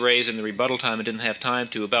wanted to raise in the rebuttal time and didn't have time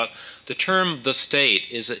to, about the term "the state"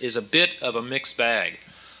 is a bit of a mixed bag.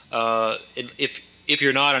 If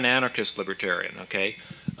you're not an anarchist libertarian, okay,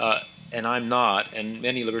 and I'm not, and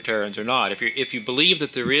many libertarians are not, if you believe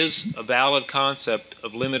that there is a valid concept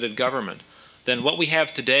of limited government, then what we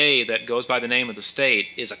have today that goes by the name of the state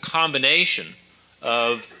is a combination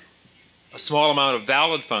of a small amount of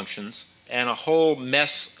valid functions and a whole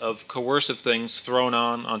mess of coercive things thrown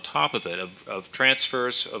on top of it, of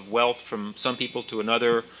transfers of wealth from some people to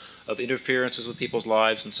another, of interferences with people's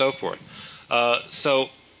lives, and so forth. So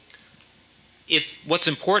if what's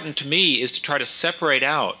important to me is to try to separate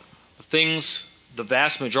out the things, the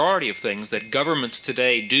vast majority of things that governments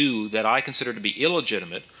today do that I consider to be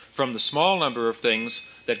illegitimate, from the small number of things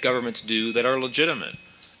that governments do that are legitimate.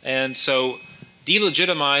 And so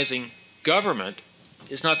delegitimizing government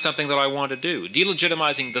is not something that I want to do.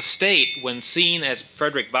 Delegitimizing the state, when seen, as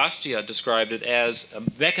Frederick Bastiat described it, as a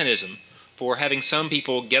mechanism for having some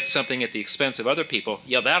people get something at the expense of other people,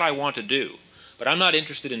 yeah, that I want to do. But I'm not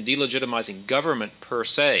interested in delegitimizing government per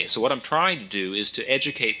se. So what I'm trying to do is to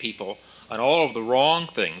educate people on all of the wrong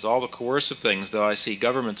things, all the coercive things that I see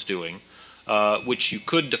governments doing, which you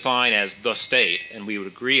could define as the state, and we would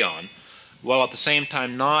agree on, while at the same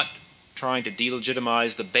time not trying to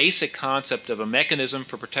delegitimize the basic concept of a mechanism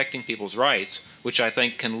for protecting people's rights, which I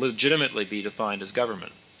think can legitimately be defined as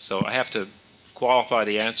government. So I have to qualify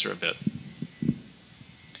the answer a bit.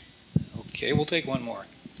 Okay, we'll take one more.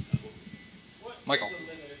 Michael. What is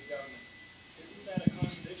a limited government? Isn't that a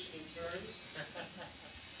contradiction in terms?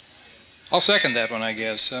 I'll second that one, I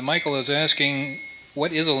guess. Michael is asking,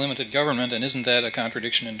 what is a limited government, and isn't that a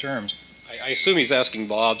contradiction in terms? I assume he's asking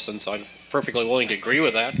Bob, since I'm perfectly willing to agree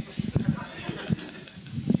with that.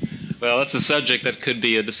 Well, that's a subject that could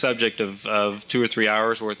be the subject of 2 or 3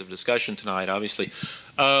 hours worth of discussion tonight, obviously.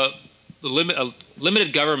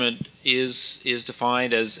 Limited government is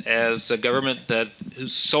defined as a government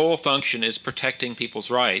whose sole function is protecting people's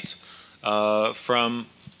rights from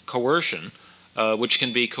coercion, which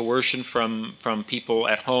can be coercion from people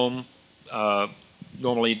at home,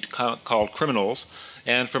 normally called criminals,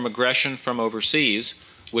 and from aggression from overseas,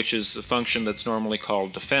 which is a function that's normally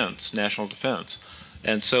called defense, national defense.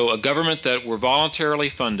 And so a government that were voluntarily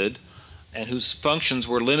funded and whose functions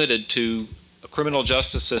were limited to a criminal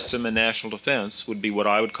justice system and national defense would be what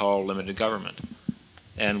I would call limited government.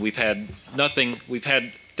 And we've had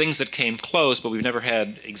things that came close, but we've never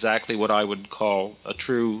had exactly what I would call a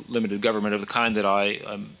true limited government of the kind that I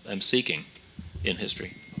am seeking in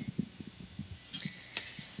history.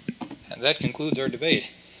 And that concludes our debate.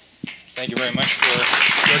 Thank you very much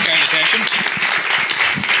for your kind attention.